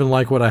may not even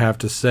like what I have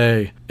to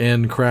say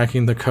in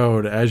Cracking the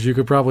Code. As you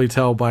could probably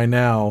tell by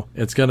now,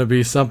 it's going to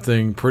be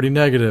something pretty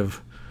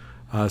negative.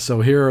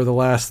 So here are the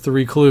last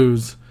 3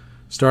 clues,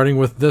 starting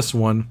with this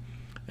one.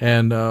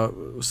 And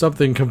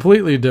something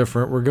completely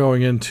different. We're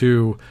going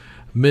into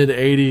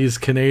mid-'80s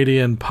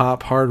Canadian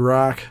pop hard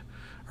rock,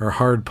 or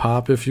hard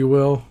pop, if you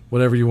will,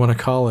 whatever you want to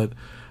call it.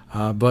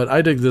 But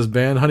I dig this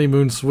band,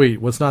 Honeymoon Suite.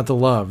 What's not to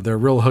love? They're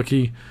real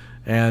hooky,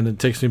 and it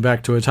takes me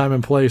back to a time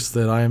and place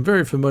that I am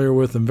very familiar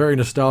with and very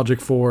nostalgic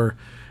for.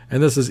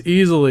 And this is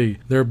easily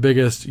their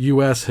biggest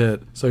U.S.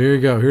 hit. So here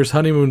you go. Here's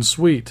Honeymoon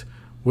Suite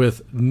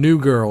with New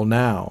Girl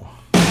Now.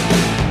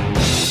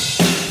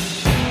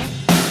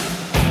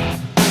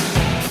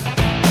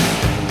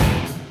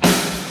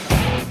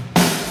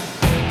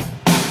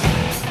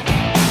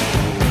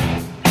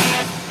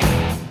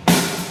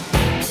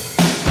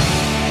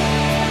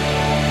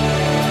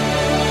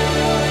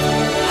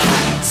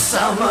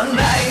 Summer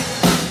night,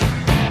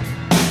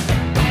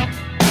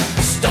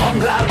 storm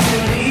clouds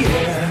in the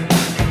air.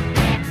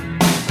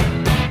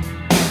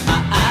 My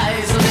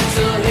eyes a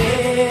little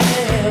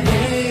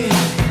heavy.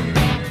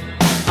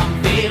 I'm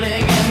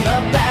feeling in the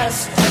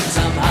best that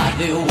I'm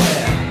hardly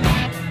aware.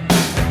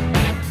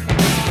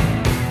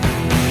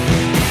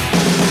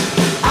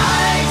 I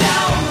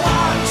don't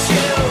want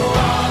you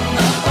on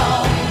the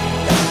phone.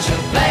 Don't you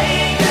play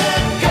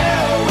good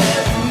girl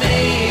with me?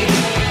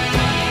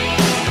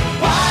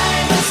 Why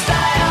must I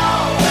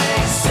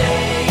always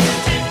say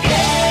it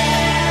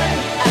again?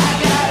 I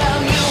got a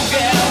new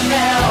girl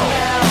now.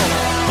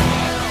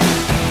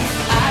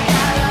 I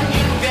got a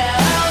new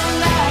girl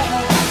now.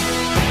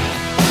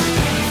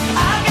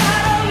 I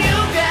got a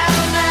new girl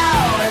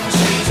now, and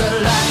she's a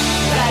lot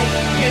like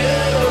you.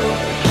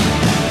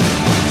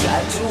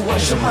 Tried to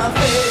wash my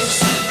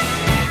face,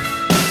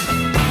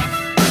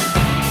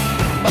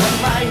 but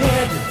my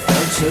head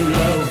felt too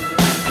low.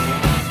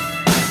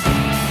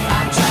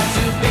 I tried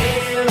to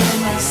bury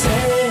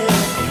myself,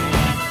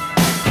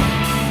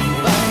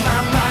 but my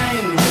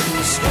mind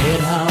wouldn't stay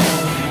at home.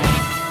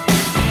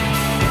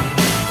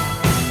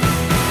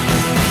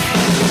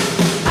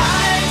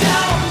 I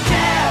don't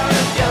care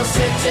if you're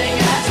sitting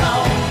at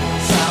home.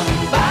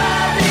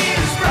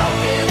 Somebody's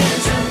broken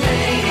into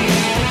me.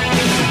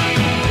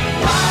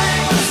 Why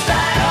must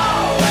I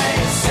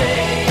always say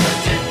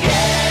it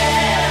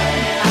again?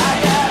 I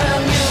got a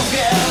new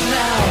girl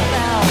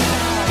now.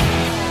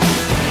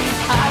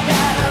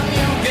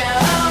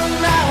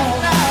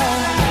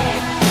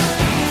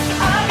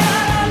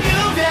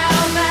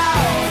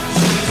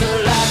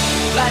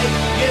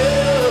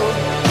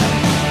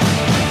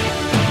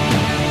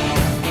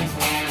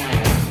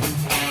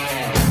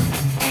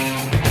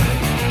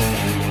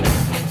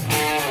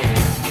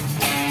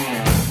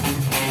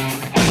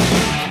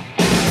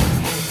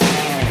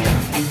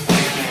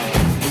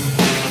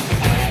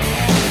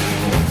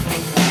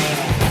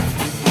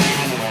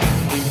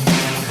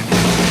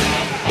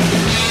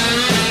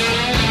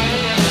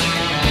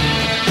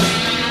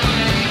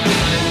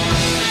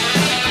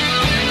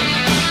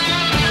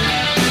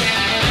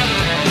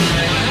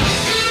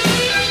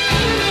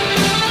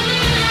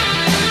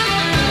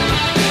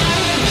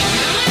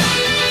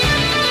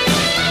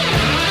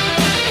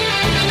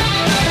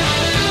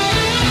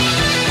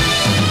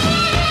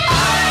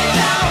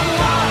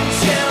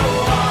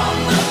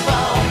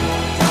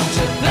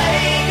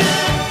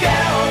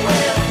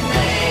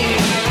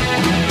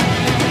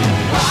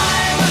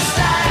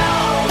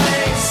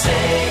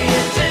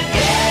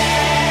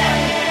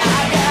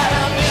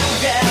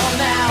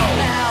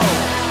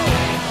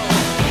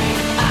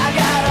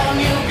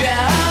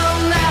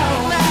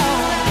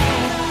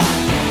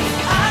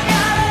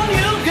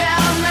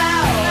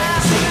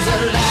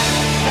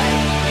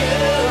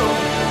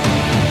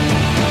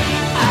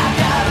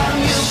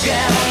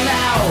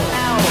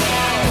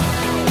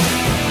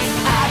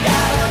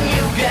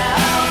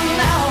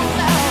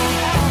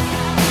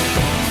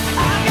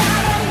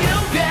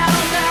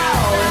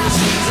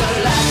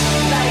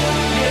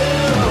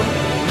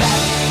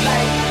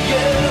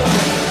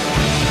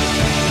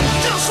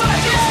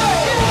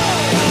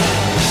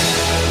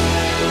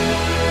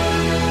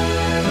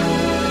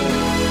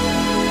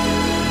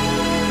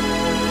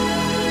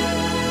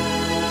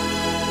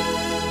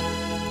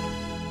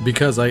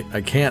 because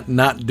I can't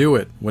not do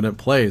it when it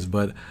plays,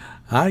 but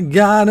I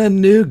got a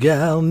new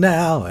gal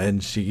now,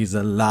 and she's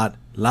a lot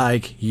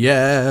like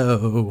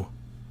you.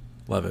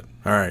 Love it.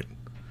 All right.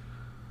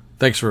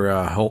 Thanks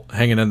for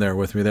hanging in there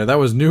with me there. That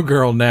was New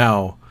Girl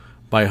Now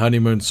by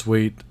Honeymoon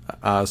Suite.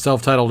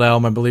 Self-titled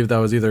album, I believe that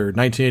was either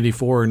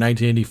 1984 or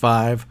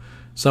 1985,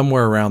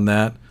 somewhere around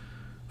that.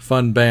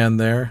 Fun band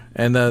there.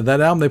 And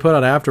that album they put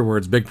out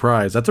afterwards, Big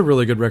Prize, that's a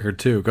really good record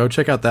too. Go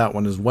check out that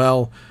one as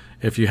well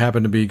if you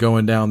happen to be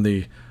going down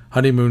the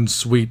Honeymoon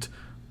Suite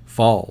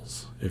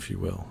Falls, if you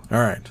will. All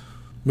right.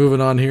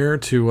 Moving on here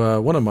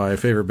to one of my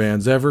favorite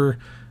bands ever.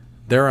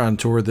 They're on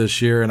tour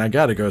this year, and I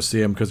got to go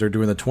see them because they're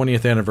doing the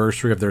 20th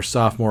anniversary of their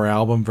sophomore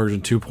album, version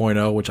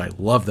 2.0, which I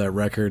love that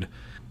record.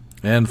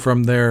 And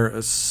from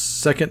their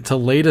second to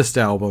latest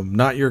album,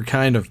 Not Your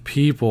Kind of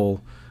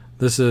People,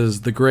 this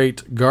is The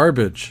Great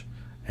Garbage,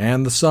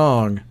 and the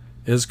song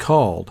is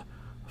called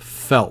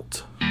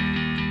Felt.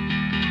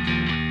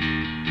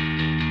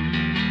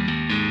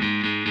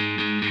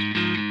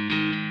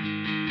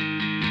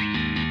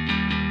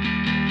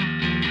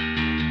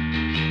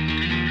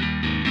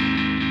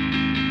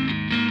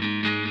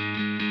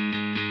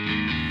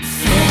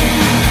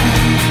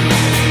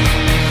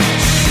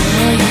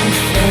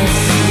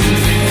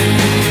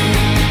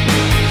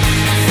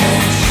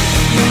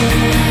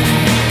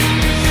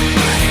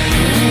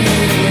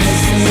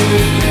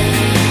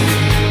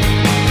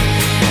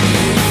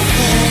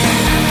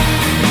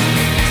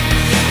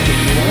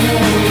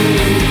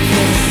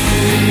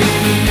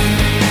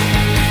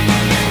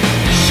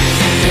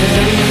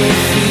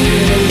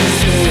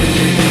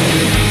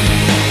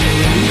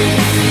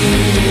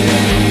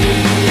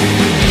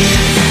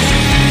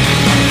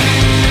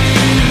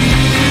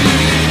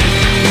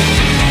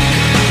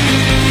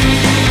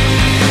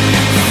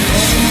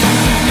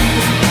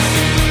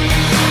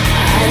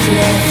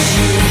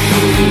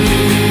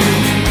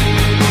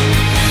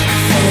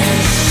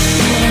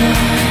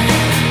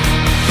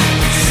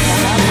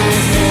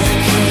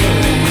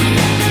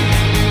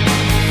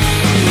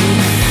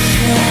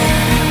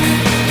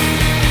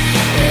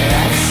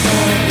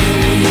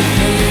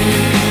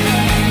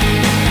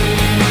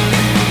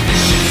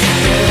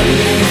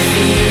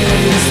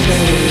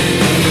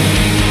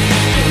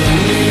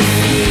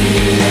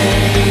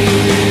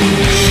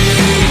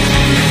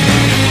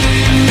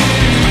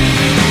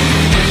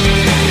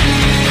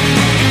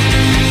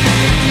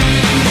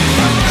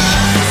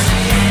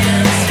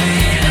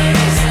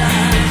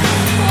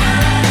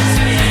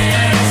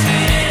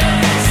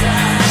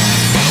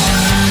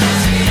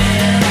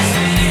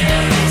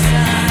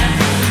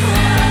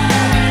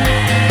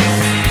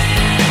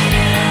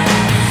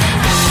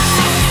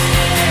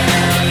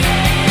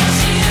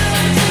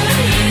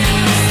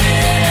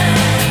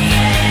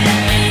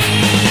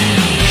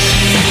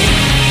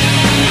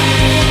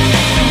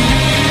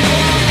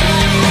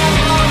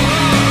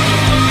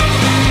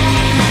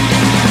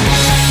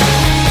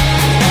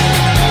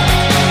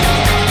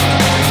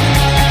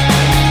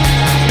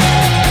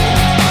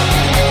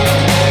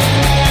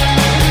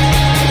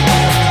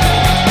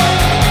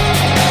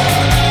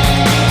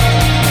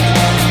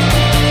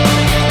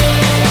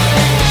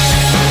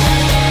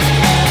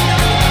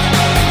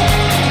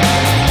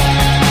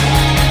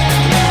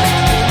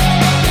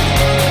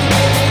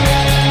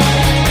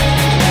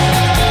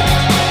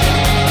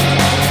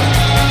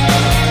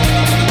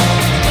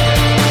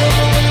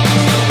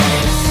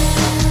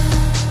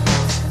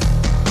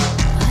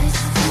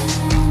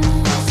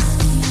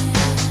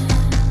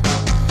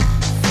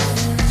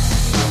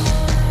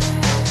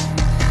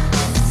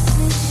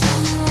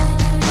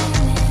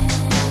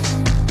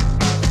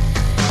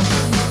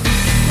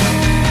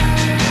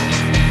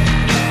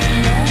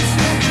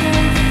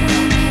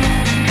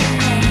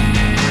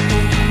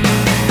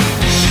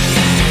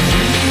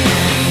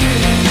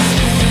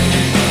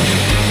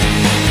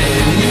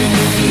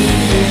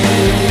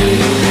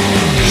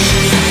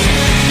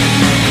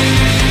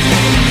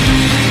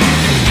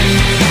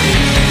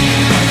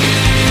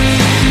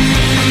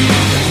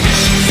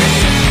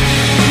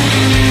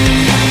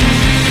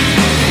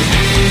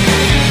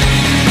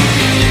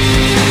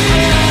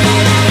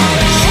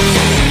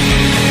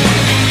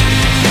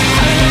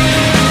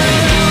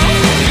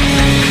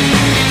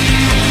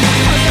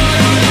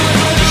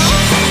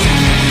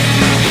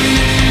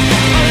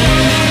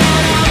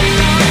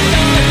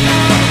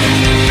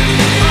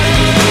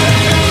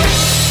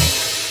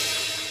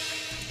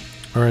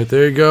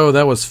 There you go.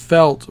 That was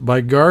Felt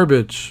by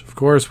Garbage, of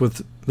course,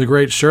 with the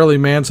great Shirley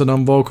Manson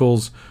on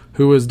vocals,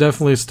 who has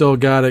definitely still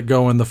got it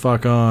going the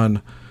fuck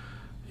on.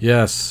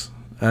 Yes,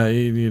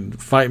 you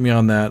fight me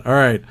on that. All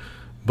right,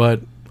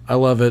 but I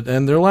love it.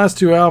 And their last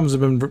two albums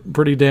have been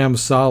pretty damn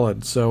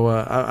solid, so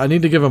I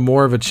need to give them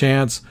more of a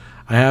chance.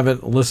 I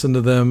haven't listened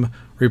to them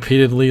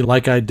repeatedly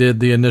like I did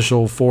the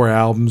initial 4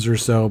 albums or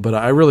so, but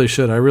I really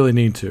should. I really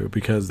need to,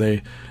 because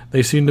they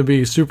seem to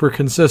be super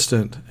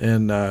consistent,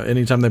 and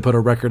anytime they put a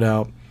record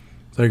out.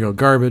 There you go,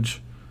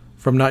 Garbage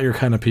from Not Your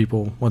Kind of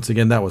People. Once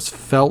again, that was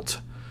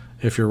Felt,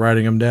 if you're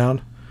writing them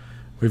down.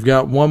 We've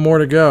got one more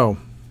to go,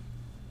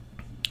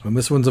 and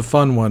this one's a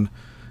fun one.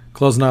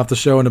 Closing off the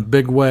show in a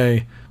big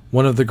way,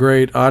 one of the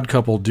great Odd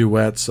Couple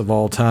duets of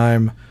all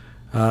time,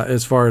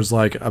 as far as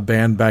like a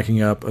band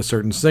backing up a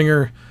certain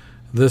singer.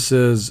 This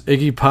is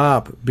Iggy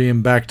Pop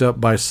being backed up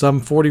by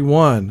Sum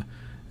 41,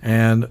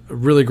 and a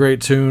really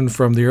great tune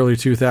from the early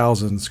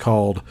 2000s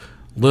called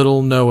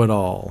Little Know It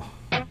All.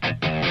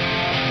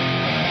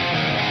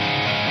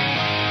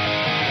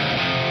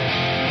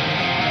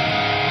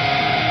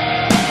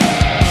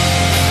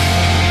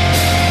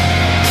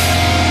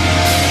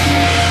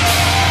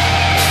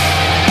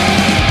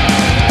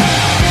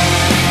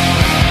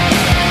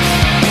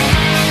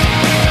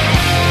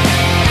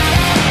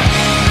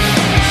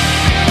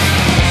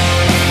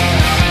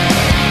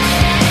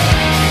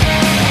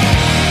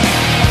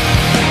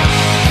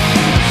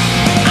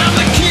 I'm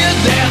the kid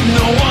that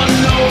no one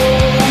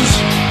knows.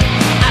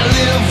 I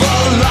live a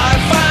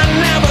life I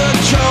never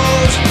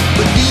chose.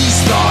 But these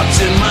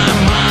thoughts in my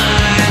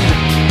mind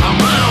are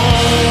my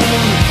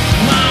own,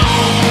 my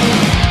own.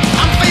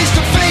 I'm face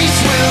to face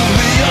with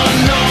the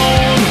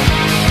unknown.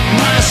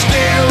 My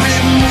scary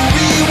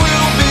movie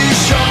will be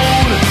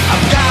shown.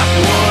 I've got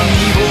one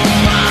evil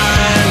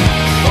mind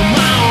of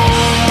my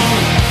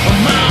own, of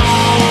my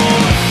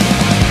own.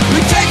 We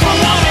take from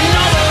one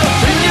another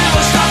and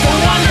never stop to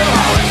wonder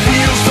how it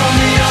feels from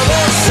the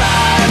other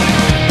side.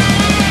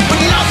 But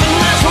nothing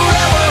lasts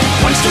forever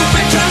when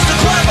stupid turns to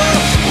clever.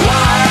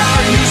 Why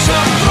are you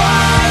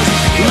surprised?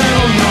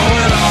 Little know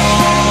it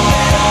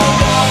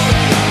all.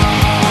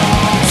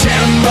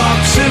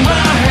 $10 in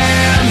my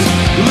hand.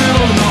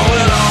 Little know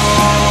it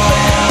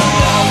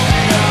all.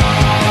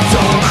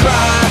 Don't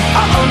cry,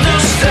 I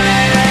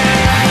understand.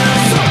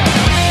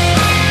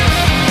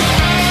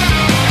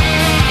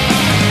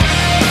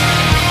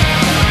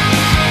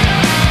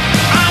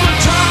 I'm a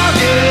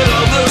target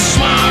of the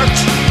smart.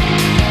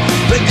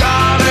 They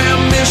got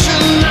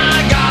ambition,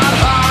 I got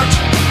heart.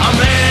 I'm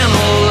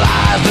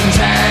analyzed and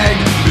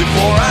tagged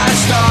before I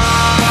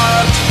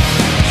start.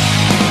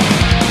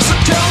 So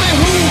tell me,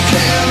 who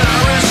can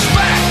I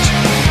respect?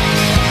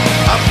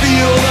 I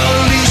feel the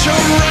leash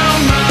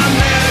around my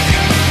neck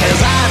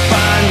as I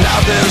find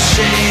out there's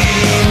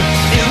shame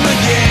in the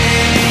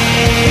game.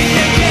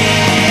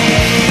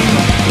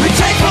 We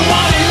take from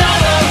one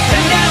another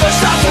and never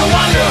stop to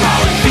wonder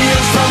how it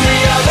feels from the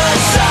other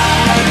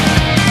side.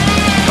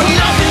 But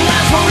nothing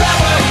lasts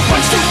forever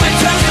when stupid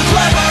turns to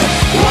clever.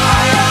 Why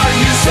are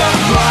you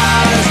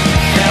surprised?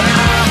 And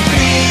I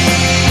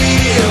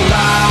feel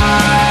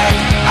like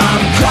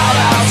I'm caught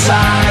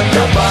outside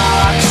the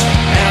box.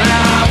 And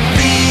I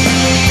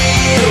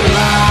feel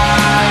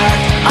like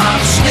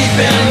I'm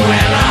sleeping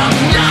when I'm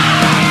not.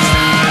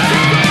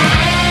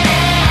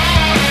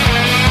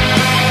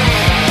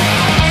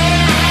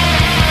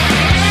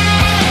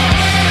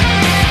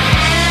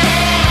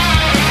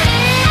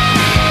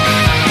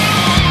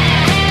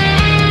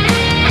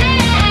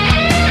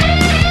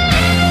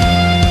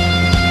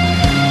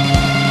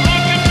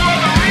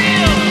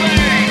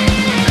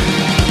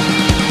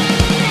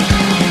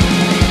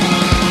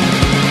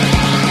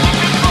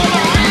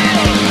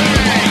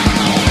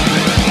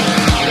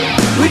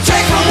 We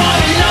take from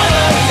one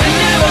another and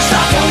never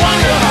stop to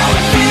wonder how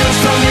it feels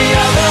from the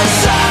other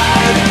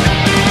side.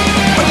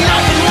 But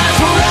nothing lasts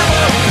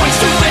forever when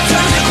stupid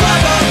turns to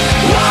clever.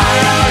 Why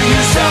are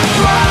you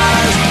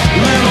surprised?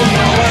 Little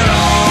know it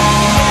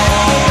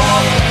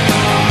all.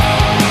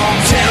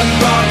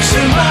 $10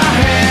 in my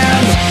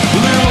hand.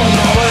 Little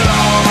know it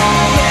all.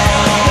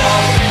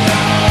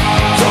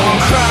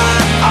 Don't cry,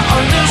 I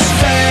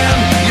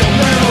understand. You'll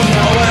never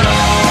know it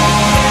all.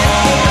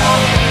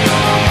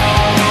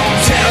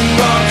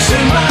 $10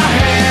 in my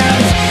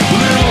hand,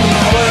 little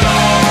know it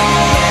all.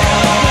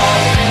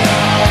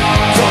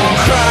 Don't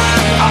cry,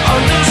 I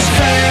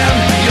understand.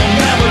 You'll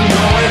never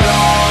know it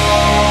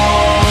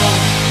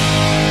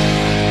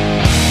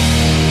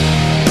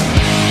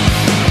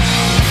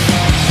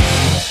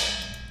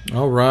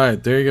all. All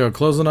right, there you go.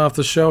 Closing off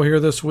the show here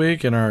this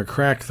week in our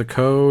Crack the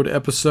Code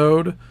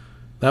episode.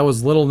 That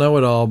was Little Know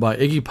It All by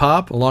Iggy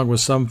Pop, along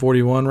with Sum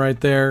 41 right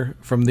there,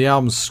 from the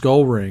album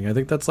Skull Ring. I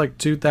think that's like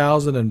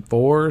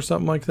 2004 or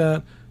something like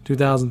that.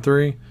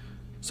 2003.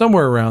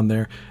 Somewhere around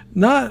there.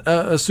 Not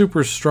a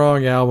super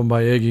strong album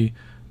by Iggy,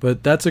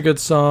 but that's a good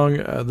song.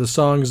 The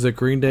songs that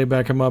Green Day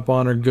back him up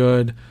on are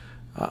good.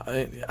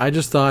 I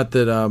just thought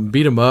that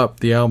Beat 'Em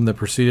Up, the album that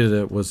preceded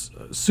it, was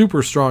a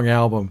super strong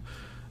album.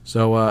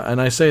 So,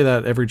 and I say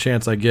that every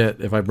chance I get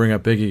if I bring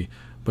up Iggy.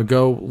 But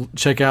go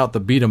check out the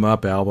Beat 'Em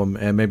Up album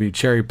and maybe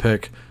cherry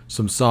pick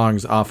some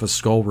songs off of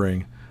Skull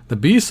Ring. The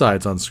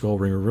B-sides on Skull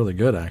Ring are really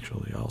good,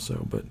 actually,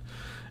 also. But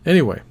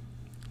anyway,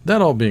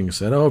 that all being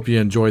said, I hope you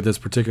enjoyed this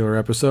particular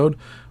episode.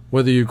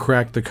 Whether you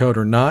cracked the code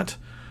or not,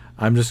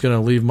 I'm just going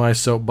to leave my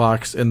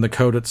soapbox in the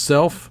code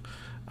itself.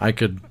 I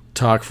could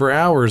talk for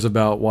hours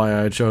about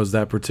why I chose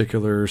that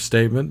particular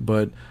statement,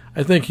 but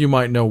I think you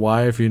might know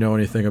why if you know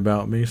anything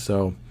about me.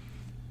 So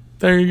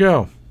there you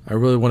go. I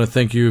really want to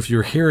thank you if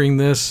you're hearing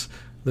this.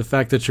 The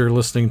fact that you're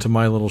listening to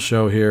my little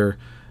show here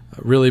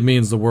really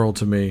means the world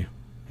to me.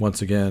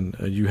 Once again,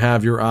 you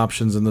have your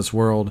options in this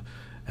world,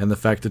 and the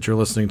fact that you're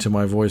listening to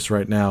my voice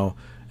right now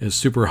is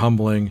super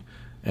humbling,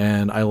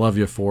 and I love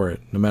you for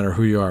it, no matter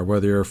who you are.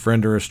 Whether you're a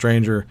friend or a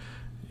stranger,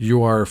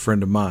 you are a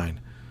friend of mine.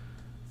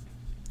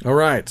 All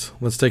right,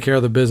 let's take care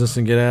of the business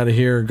and get out of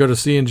here. Go to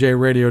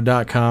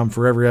cnjradio.com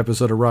for every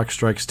episode of Rock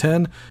Strikes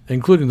 10,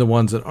 including the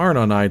ones that aren't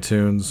on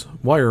iTunes.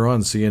 While you're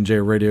on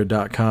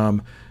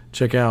cnjradio.com,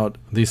 check out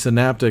the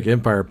Synaptic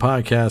Empire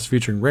podcast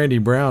featuring Randy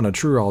Brown, a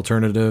true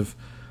alternative.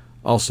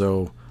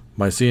 Also,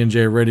 my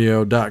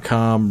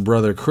cnjradio.com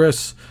brother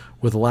Chris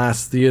with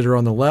Last Theater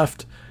on the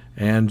left.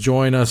 And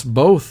join us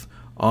both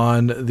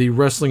on the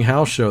Wrestling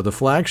House Show, the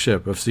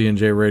flagship of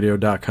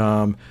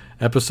cnjradio.com.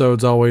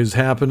 Episodes always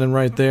happening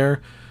right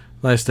there.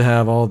 Nice to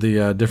have all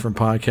the different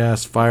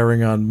podcasts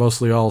firing on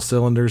mostly all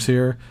cylinders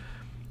here.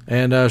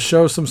 And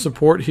show some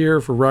support here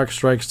for Rock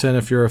Strikes 10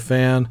 if you're a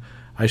fan.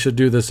 I should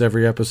do this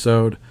every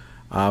episode.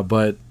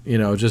 But,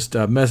 just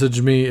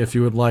message me if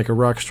you would like a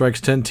Rock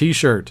Strikes 10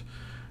 t-shirt.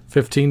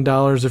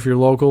 $15 if you're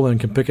local and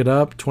can pick it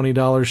up.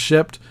 $20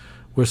 shipped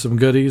with some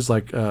goodies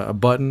like a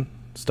button,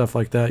 stuff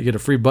like that. You get a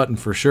free button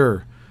for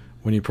sure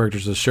when you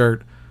purchase a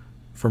shirt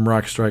from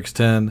Rock Strikes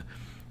 10.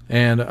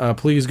 And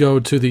please go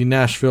to the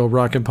Nashville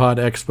Rockin' Pod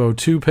Expo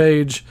 2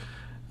 page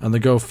on the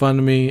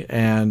GoFundMe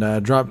and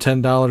drop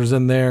 $10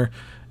 in there.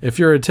 If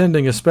you're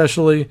attending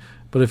especially,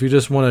 but if you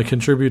just want to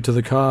contribute to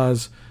the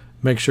cause,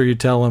 make sure you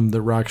tell them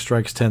that Rock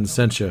Strikes 10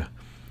 sent you.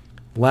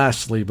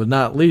 Lastly, but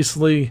not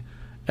leastly,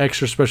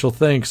 extra special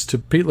thanks to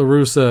Pete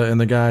LaRussa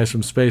and the guys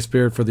from Space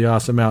Beard for the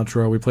awesome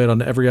outro. We play it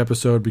on every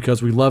episode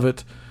because we love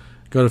it.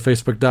 Go to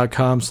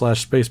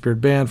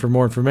facebook.com/SpaceBeardBand for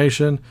more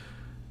information.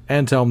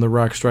 And tell them the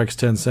Rock Strikes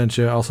 10 sent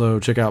you. Also,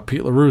 check out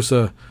Pete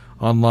LaRussa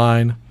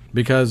online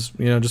because,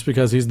 just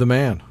because he's the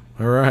man.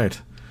 All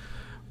right.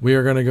 We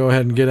are going to go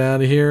ahead and get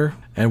out of here,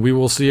 and we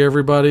will see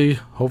everybody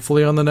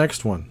hopefully on the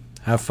next one.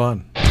 Have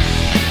fun.